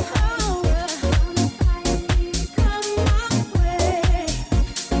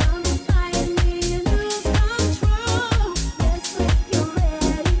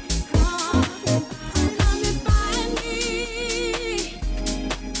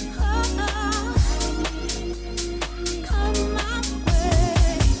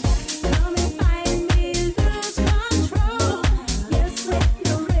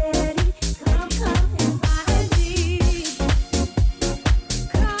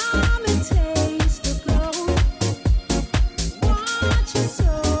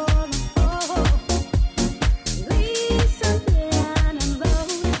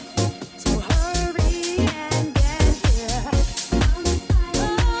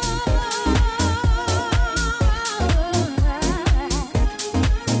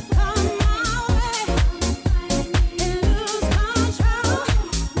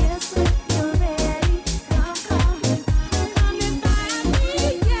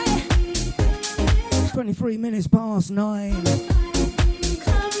 Minutes past 9.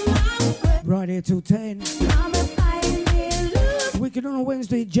 Right here till 10. Wicked on a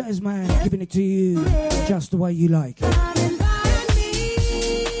Wednesday, Jazz Man, giving it to you just the way you like it.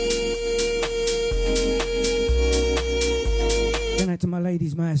 Going out to my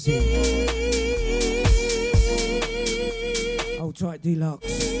ladies, Mercy. Old Tight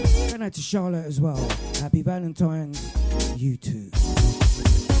Deluxe. Going out to Charlotte as well. Happy Valentine's, you too.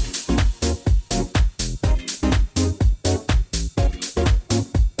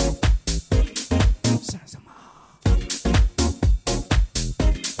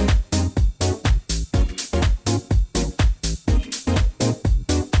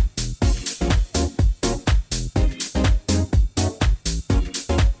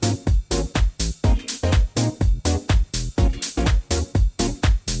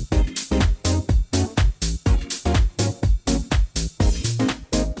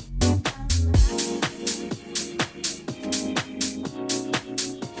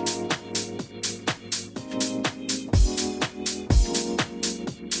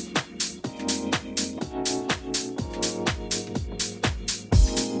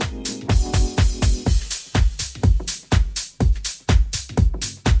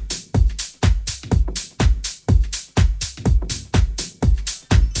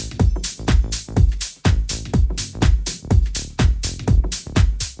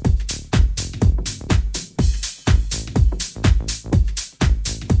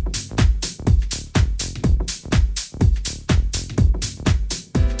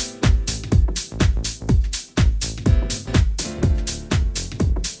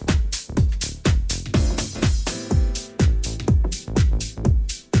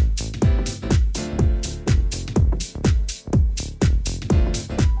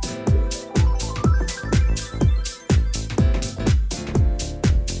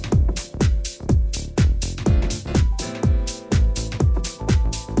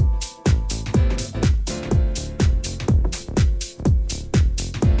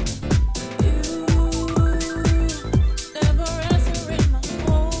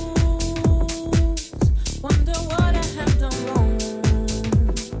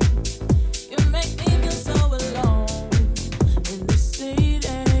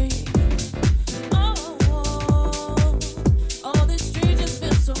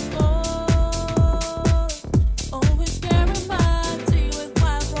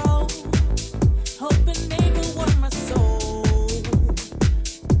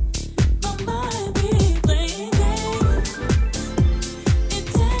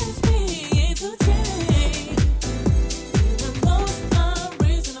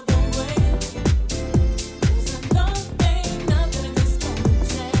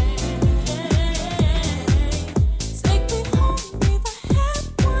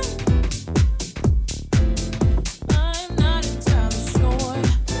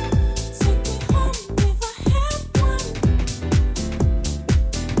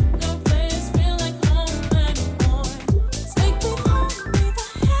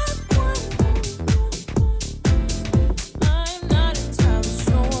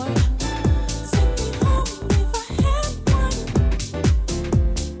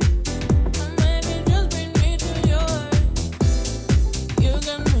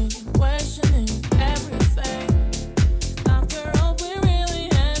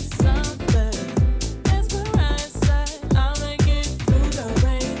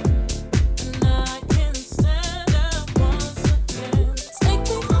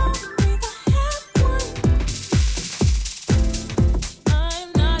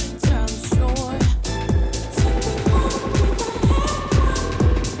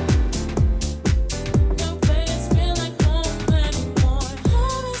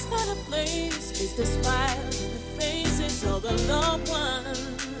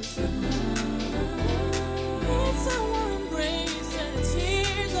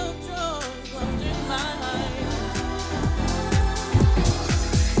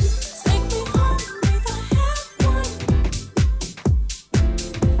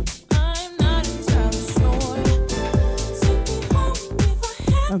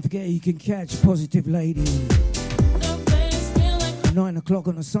 Don't forget you can catch Positive Lady 9 o'clock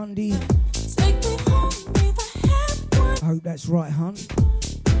on a Sunday. I hope that's right, hun.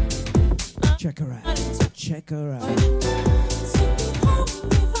 Check her out. Check her out.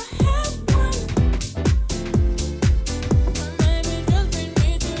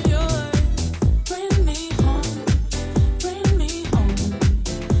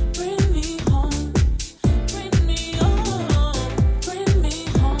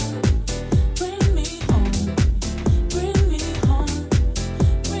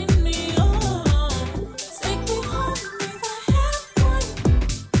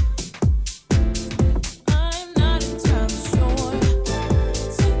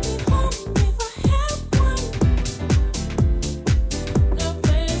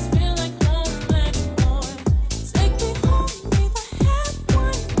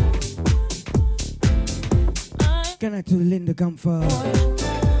 Going out to Linda Gunther.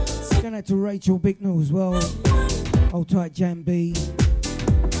 Going out to Rachel Bicknell as well. Old tight Jan B.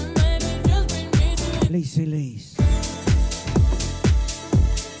 Lisa Lees.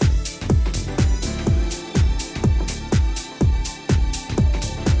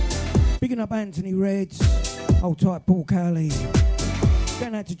 Bigging up Anthony Reds. Old tight Paul Cowley.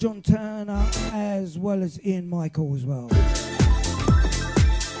 Going out to John Turner as well as Ian Michael as well.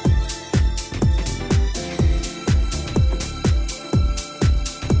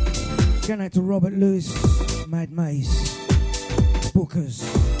 Going out to Robert Lewis, Mad Mace,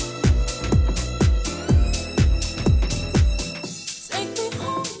 Bookers.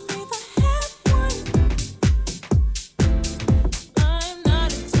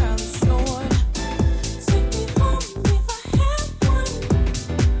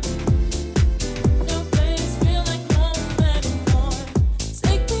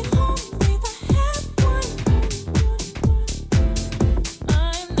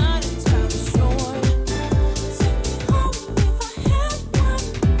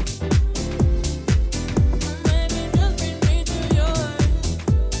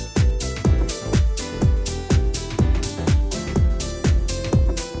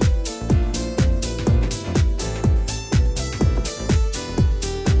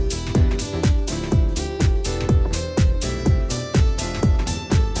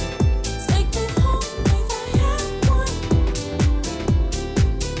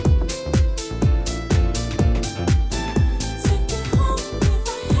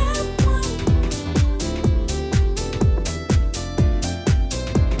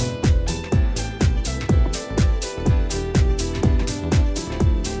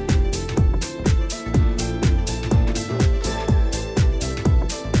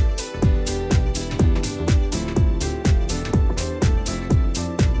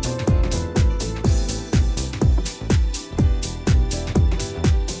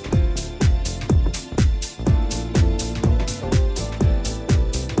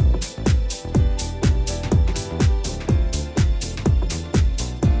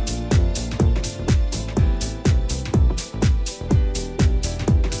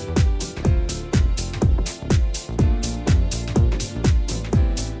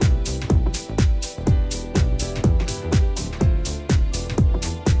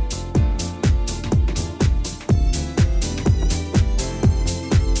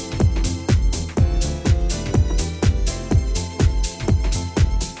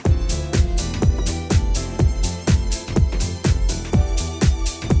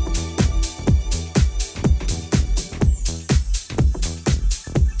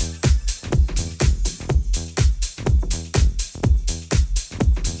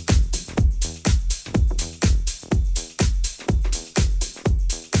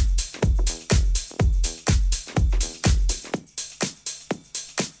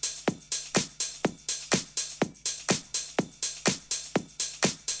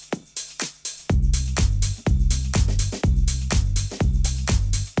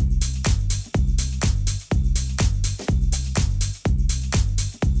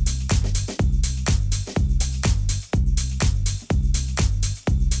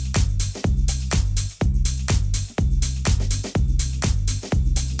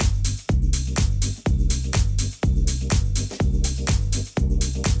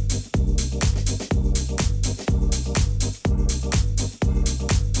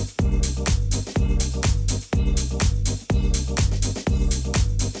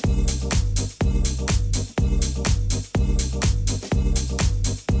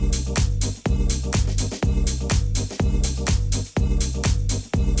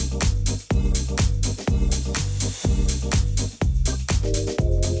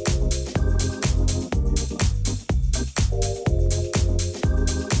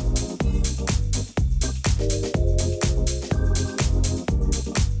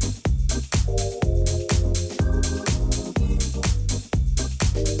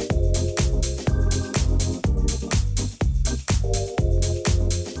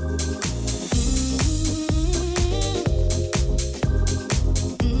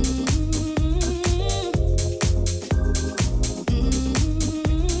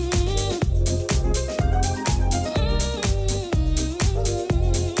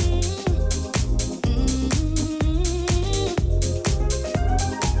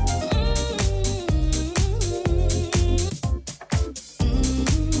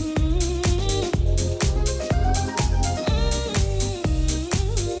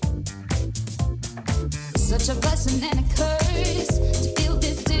 Such a blessing and a curse to feel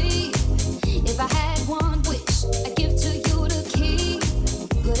this deep. If I had one wish, I'd give to you the key.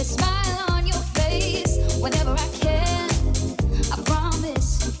 Put a smile on your face whenever I can. I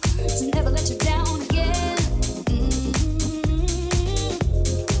promise to never let you down again.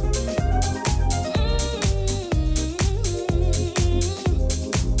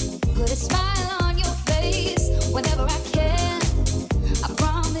 Put a smile on your face whenever I can. I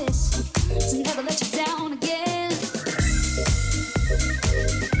promise to never let you down again.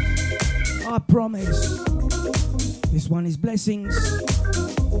 I promise. This one is blessings.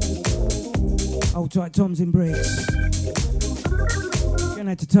 Hold tight, Tom's in bricks. Going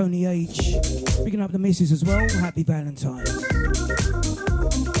out to Tony H. Picking up the missus as well. Happy Valentine's.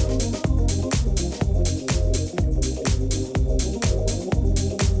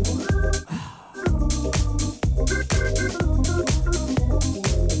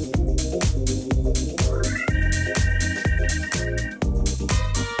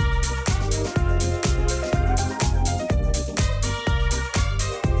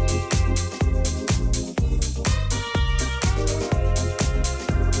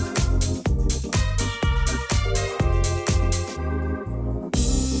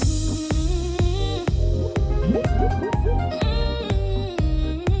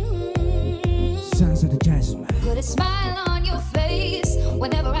 Sounds of the jazz man. Put a smile on your face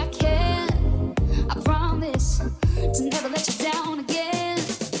whenever I can. I promise to never let you down again.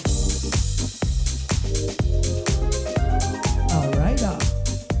 Alright,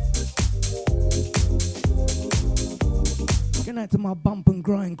 Going out to my bump and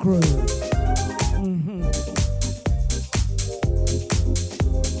grind crew.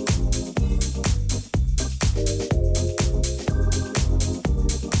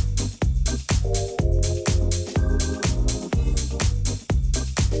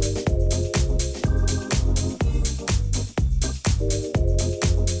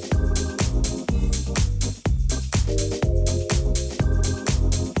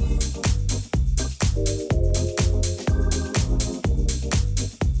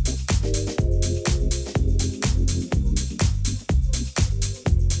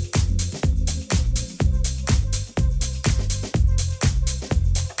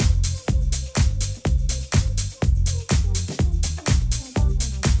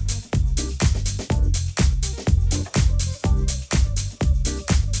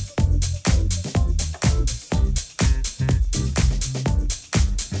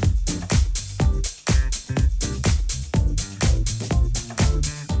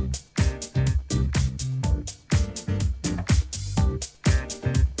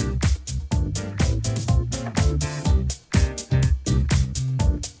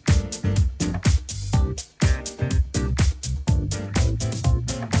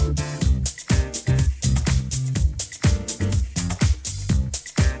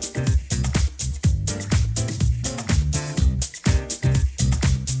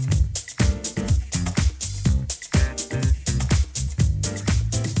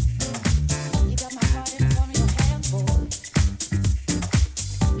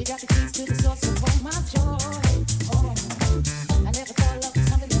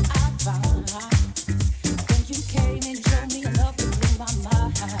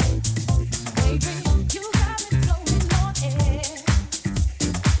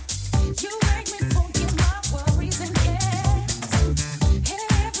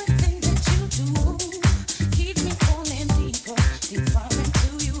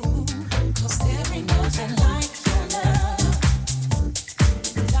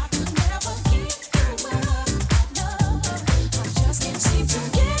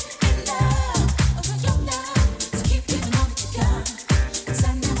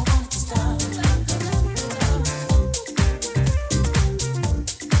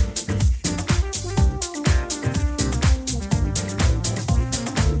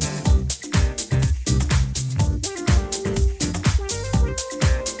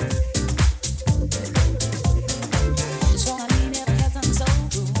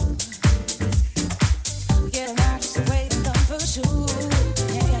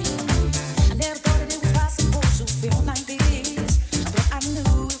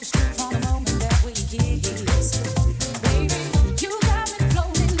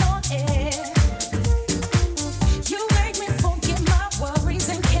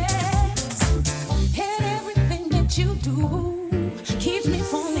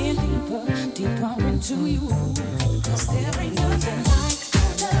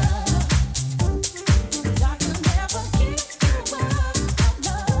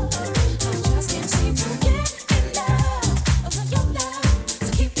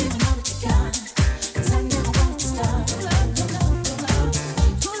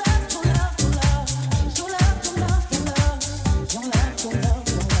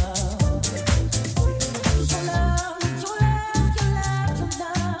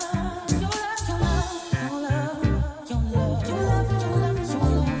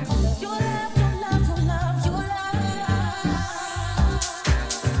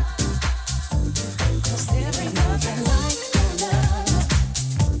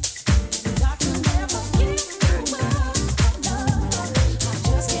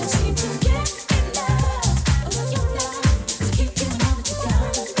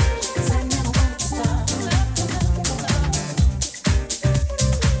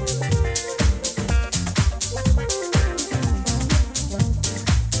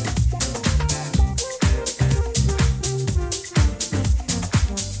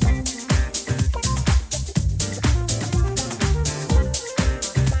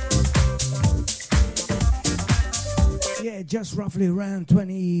 just roughly around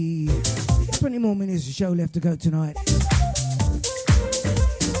 20 more minutes of show left to go tonight.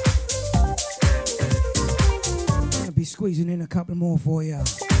 Gonna be squeezing in a couple more for you.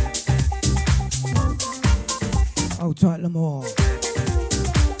 Hold tight, Lamore.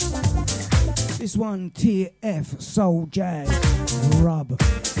 This one, TF Soul Jazz Rub.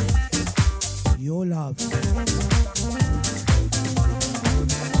 Your love.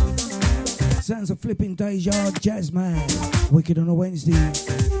 Sounds of flipping Deja Jazz Man. Wicked on a Wednesday.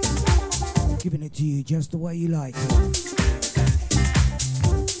 Giving it to you just the way you like.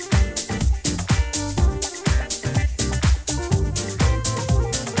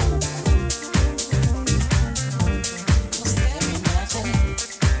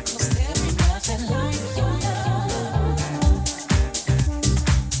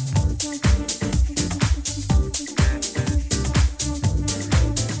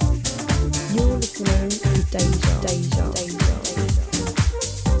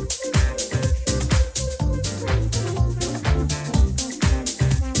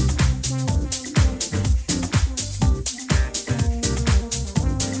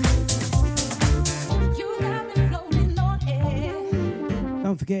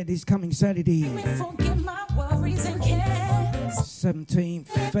 This coming Saturday, 17th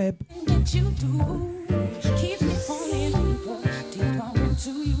Feb.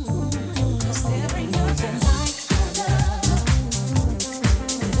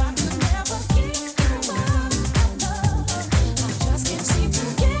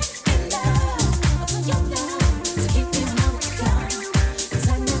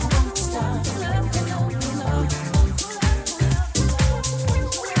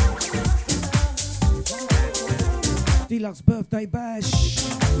 Deluxe birthday bash.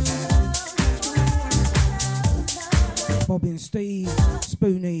 Bobby and Steve,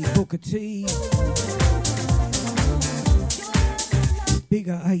 Spoonie, Booker T,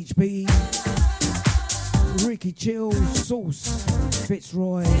 Bigger HB, Ricky Chill, Sauce,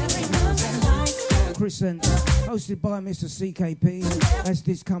 Fitzroy, Crescent, hosted by Mr. CKP. That's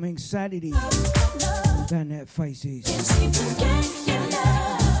this coming Saturday. Down there at Faces.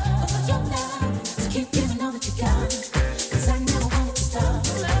 Keep giving all that you got.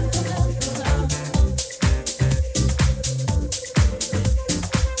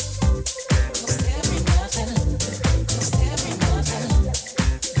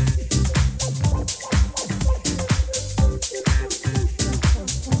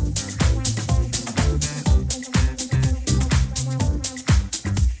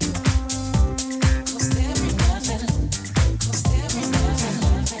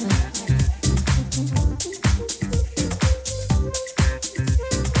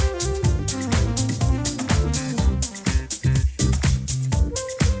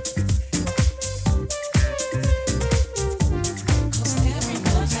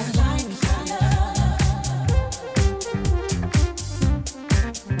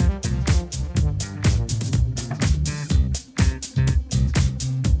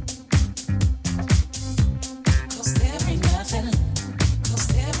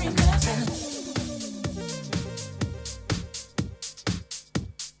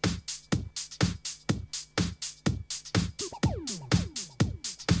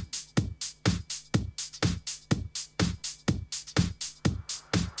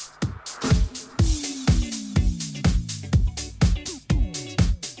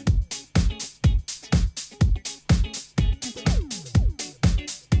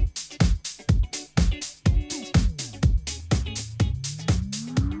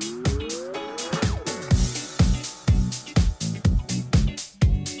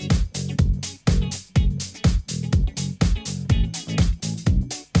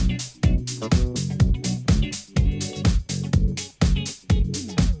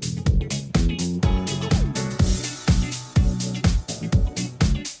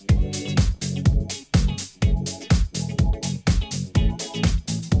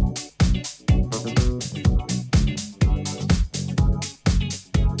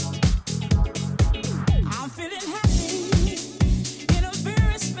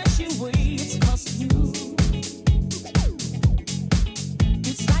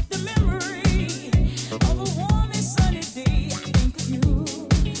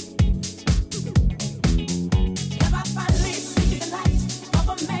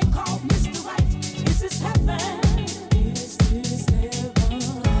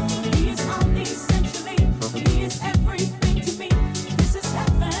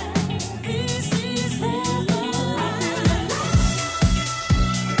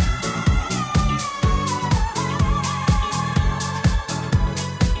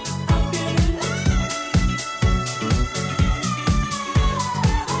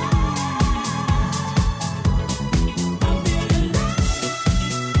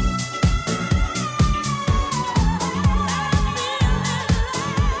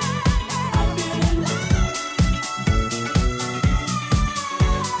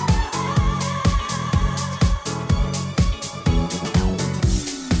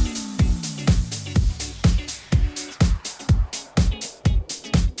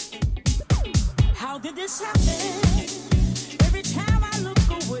 did this happen? Every time I look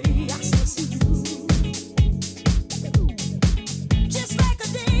away, I still see you. Just like a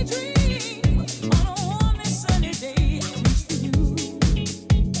daydream on a warm and sunny day, I reach for you.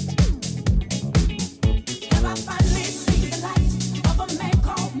 Have I finally seen the light of a man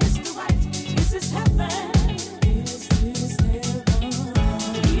called Mr. Right? Is this heaven? Is this heaven?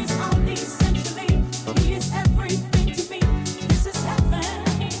 He is omni-essentially, he is everything to me. This is heaven.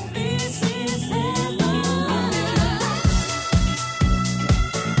 This is heaven.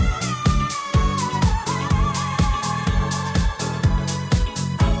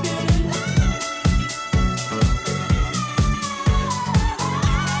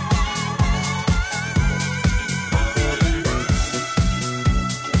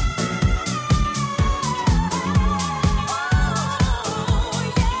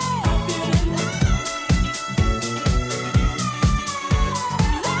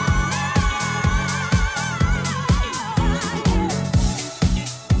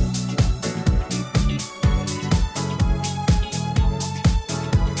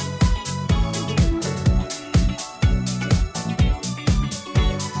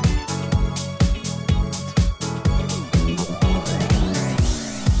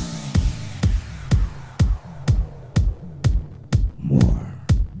 More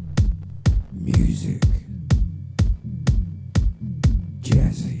music,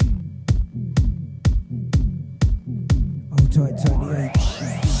 jazzy. Hold tight, Tony H.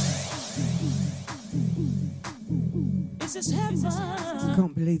 This is heaven.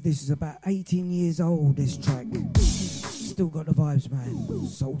 Can't believe this is about 18 years old, this track. Still got the vibes, man.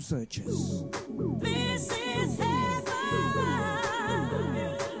 Soul Searchers. This is heaven.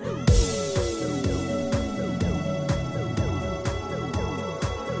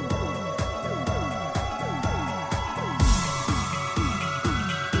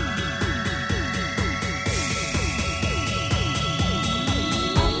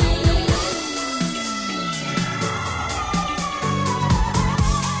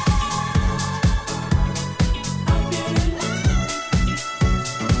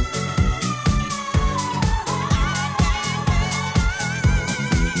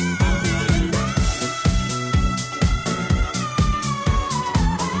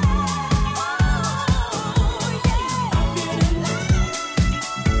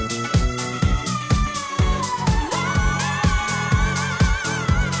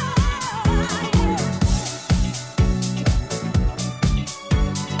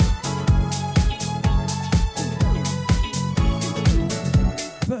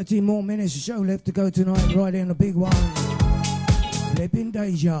 More minutes of show left to go tonight, right in a big one. Flipping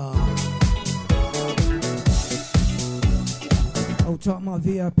Deja. Hold tight, my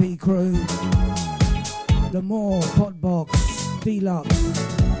VIP crew. Lamore, Potbox, Deluxe,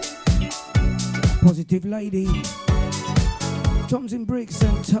 Positive Lady, Tom's in Bricks,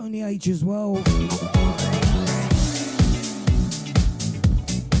 and Tony H as well.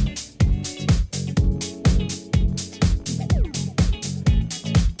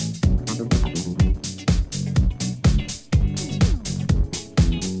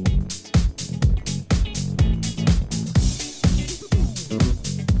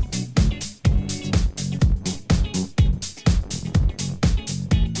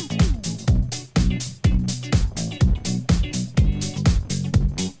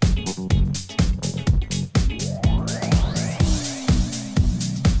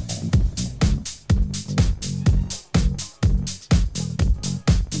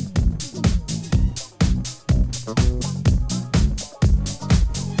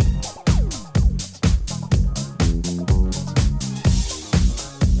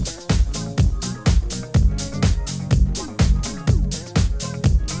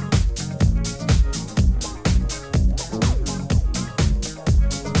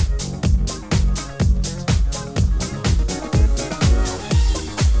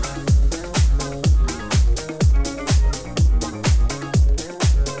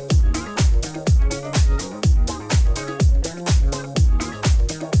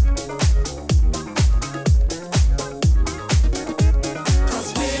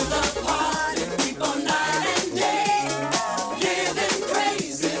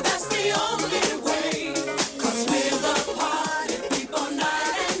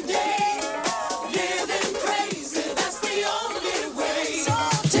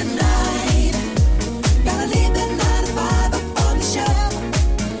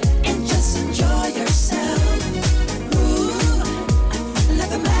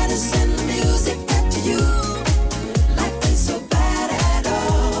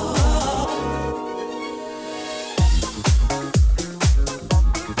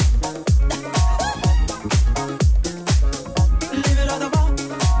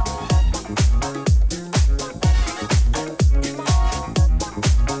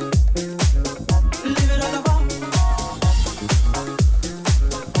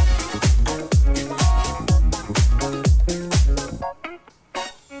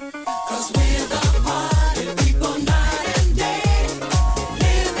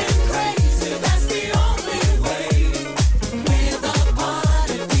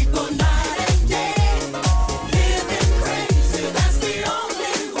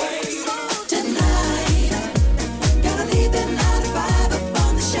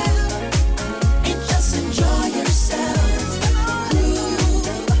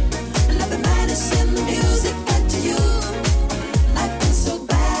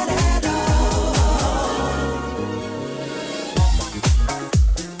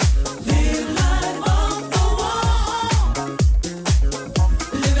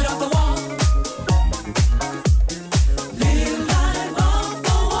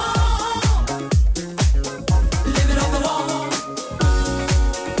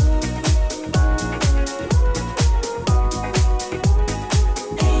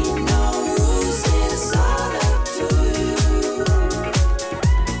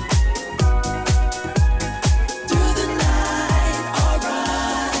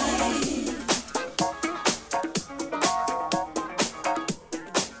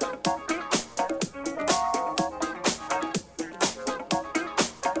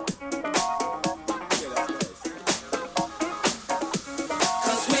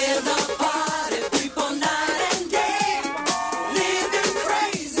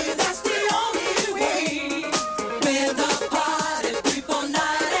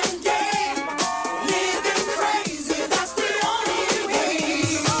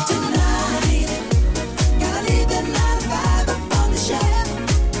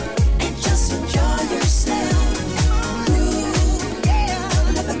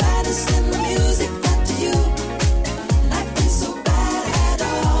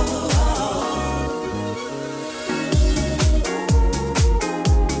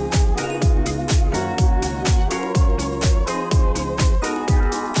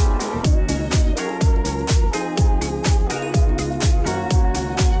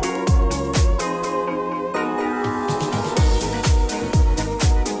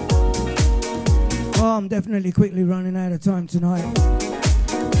 I'm definitely quickly running out of time tonight.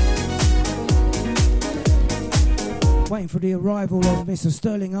 Waiting for the arrival of Mr.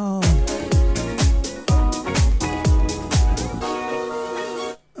 Sterling R.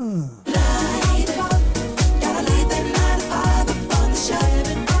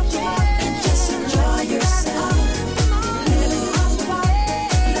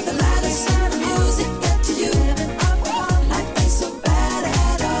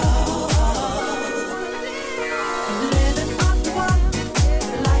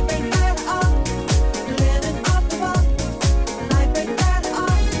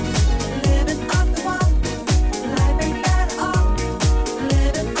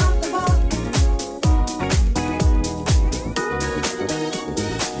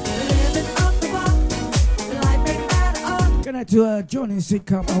 To Johnny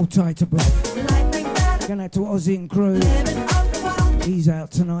Sidcup, hold tight to bluff. Going out to Ozzy and crew. He's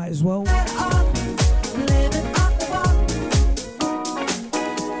out tonight as well.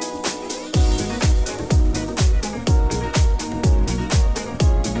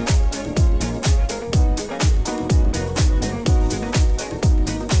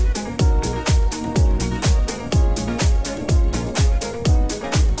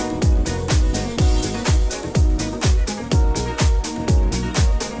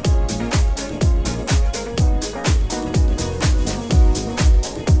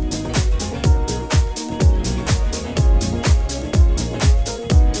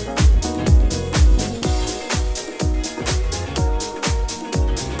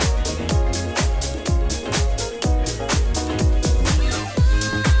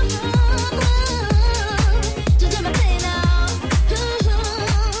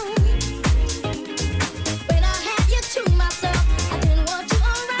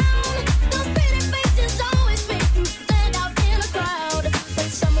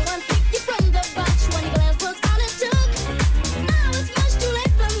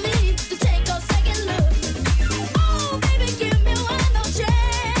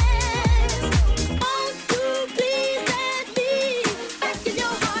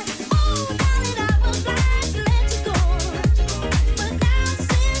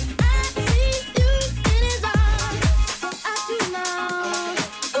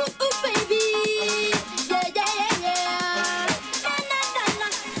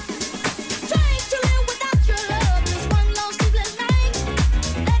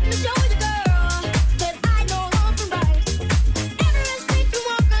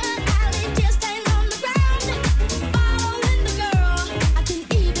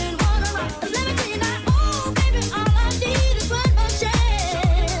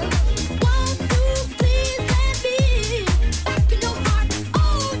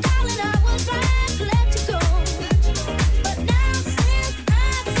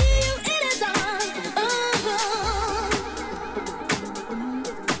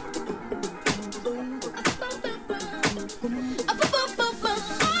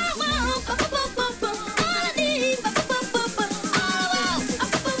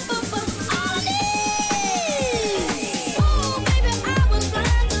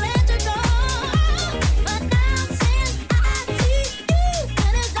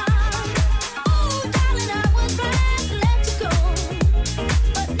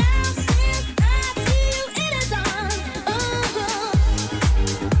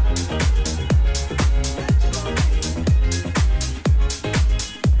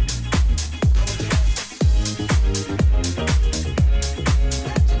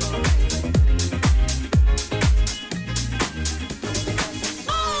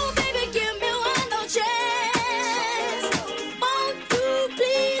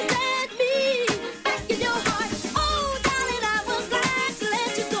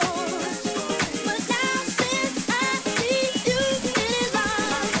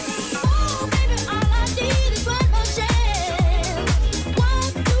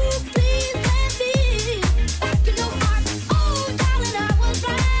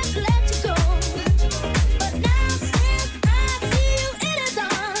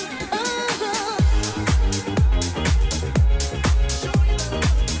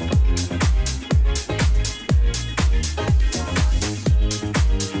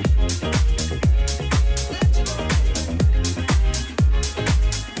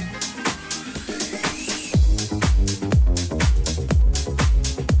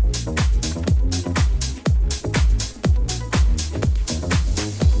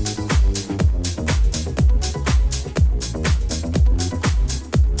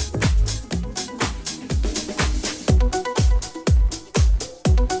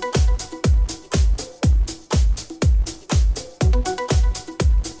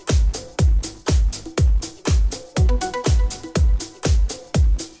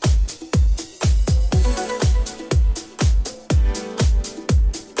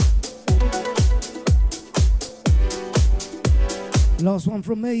 Last one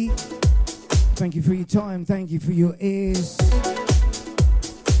from me. Thank you for your time. Thank you for your ears.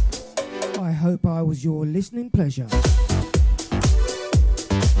 I hope I was your listening pleasure.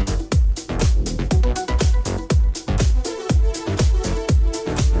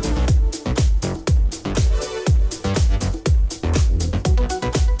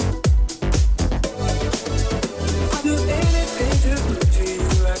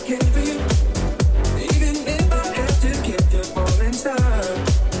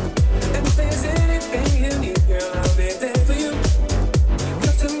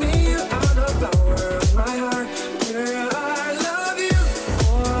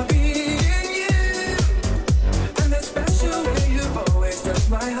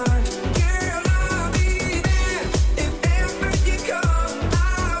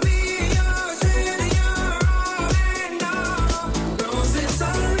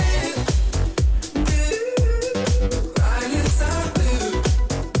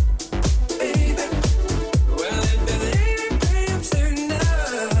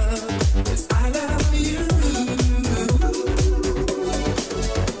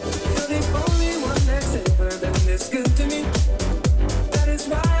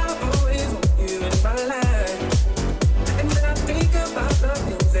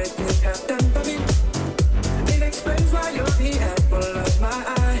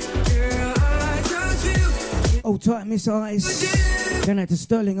 Tight Miss Ice. Going out to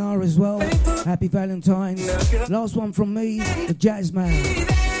Sterling R as well. Happy Valentine's. Last one from me, the Jazz Man.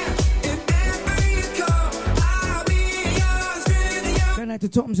 Going out to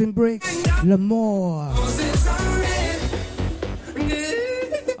Toms and Bricks, Lamore.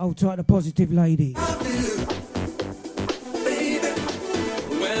 Oh, tight, the positive lady.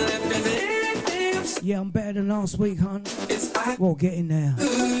 Yeah, I'm better than last week, hun. Well, get in there.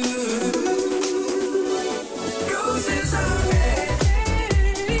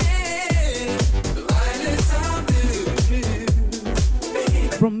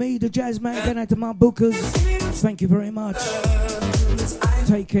 From me, the Jazz Man, going out to my bookers. Thank you very much.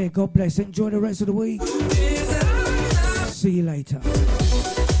 Take care, God bless. Enjoy the rest of the week. See you later.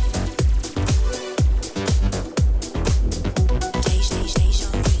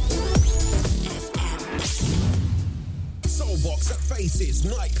 Faces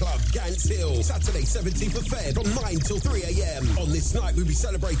Nightclub, Gants Hill, Saturday 17th of Feb from 9 till 3 a.m. On this night we'll be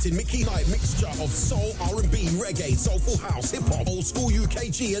celebrating Mickey Night mixture of soul, R&B, reggae, soulful house, hip-hop, old school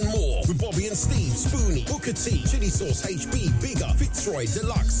UKG and more. With Bobby and Steve, Spoonie, Booker T, Chili Sauce, HB, Bigger, Fitzroy,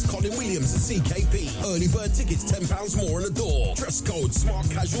 Deluxe, Colin Williams and CKP. Early bird tickets £10 more on the door. Dress code smart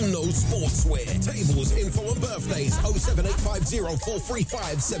casual, no sportswear. Tables, info and birthdays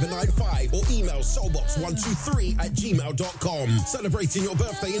 07850435795 or email soulbox123@gmail.com. Celebrating your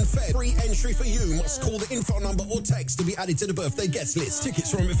birthday in Feb. Free entry for you. Must call the info number or text to be added to the birthday guest list.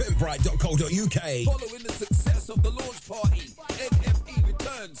 Tickets from eventbrite.co.uk. Following the success of the launch party, NFE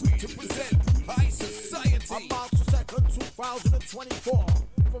returns to present High Society. On March 2nd, 2024,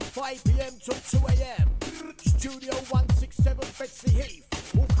 from 5 p.m. till 2 a.m. Studio 167 Bexley Heath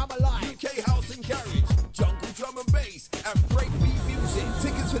will come alive. UK House and Garage, Jungle Drum and Bass, and Breakbeat Music.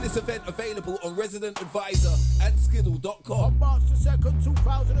 Tickets for this event available on Resident Advisor and Skiddle.com. On March 2nd,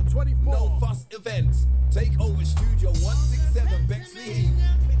 2024. No Fuss Events. Take over Studio 167 Bexley Heath.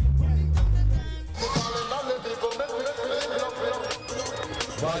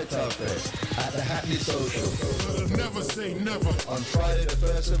 Vital Fest at the Hackney Social. Never say never. On Friday the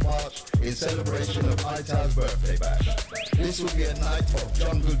 1st of March in celebration of Vital's birthday bash. This will be a night of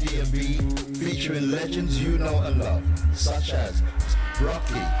jungle D&B featuring legends you know and love, such as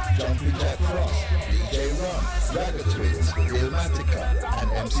Rocky, Jumping Jack Frost, DJ Ron, Ragga Twins, Illmatica, and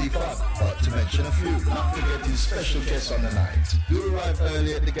MC Fun, but to mention a few. Not forgetting special guests on the night. Do arrive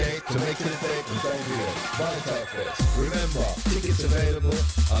early at the gate to make it a date and don't be late. Vital Fest. Remember, tickets available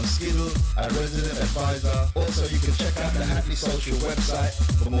on Skiddle and Resident Advisor. Also, you can check out the Hackney Social website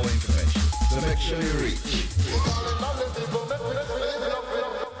for more information. So make sure you reach.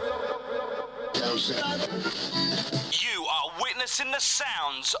 You are witnessing the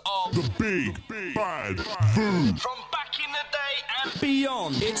sounds of the big bad Voom. From back in the day and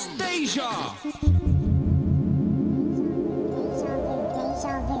beyond. It's Deja.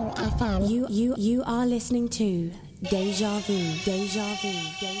 You are listening to Deja Vu. Deja Vu.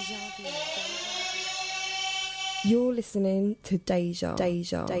 Deja Vu. You're listening to Deja Vu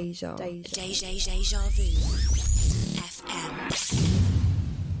FM.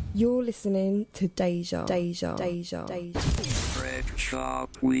 You're listening to Deja. Fred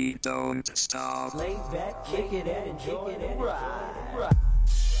Sharp, we don't stop. Lay back, kick it, and enjoy the ride.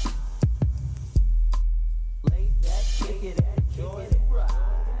 Lay back, kick it, and enjoy the ride.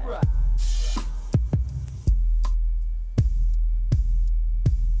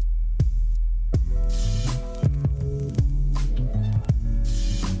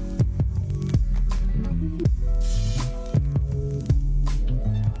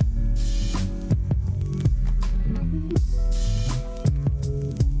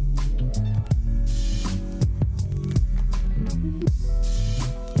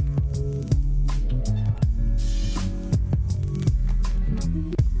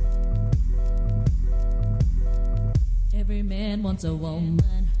 wants a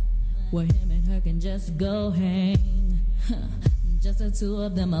woman where him and her can just go hang. Just the two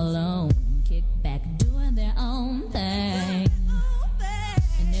of them alone, kick back doing their own thing.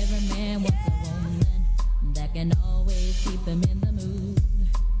 And every man wants a woman that can always keep him in the mood.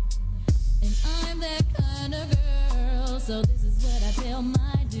 And I'm that kind of girl, so this is what I tell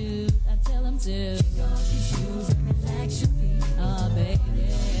my dude. I tell him to kick off your shoes and relax your feet. Oh baby,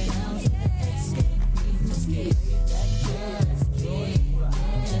 how's that? Just kick that, just kick,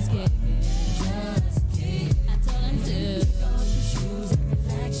 just kick, just kick. I tell him to kick off your shoes and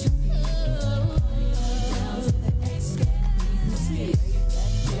relax your feet. How's that? Just kick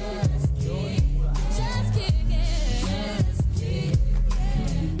that, just kick, just kick it, just kick.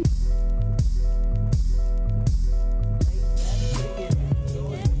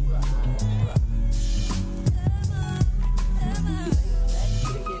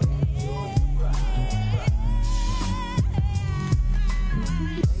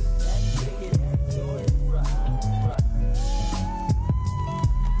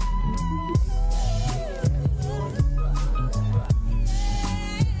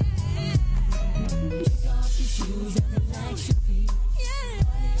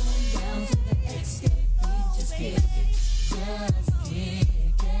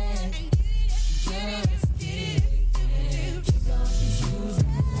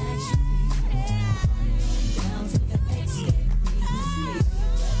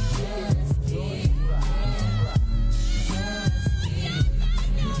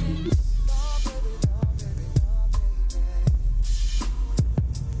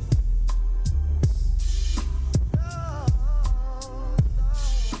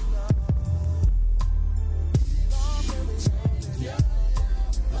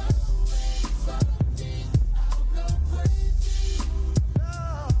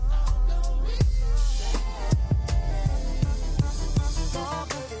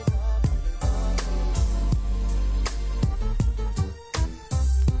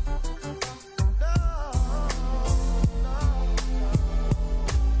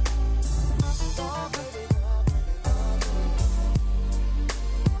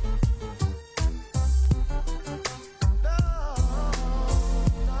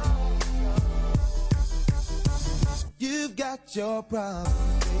 Your problems,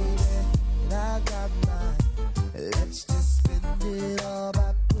 baby, and I got mine. Let's just spend it all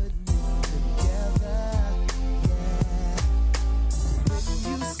by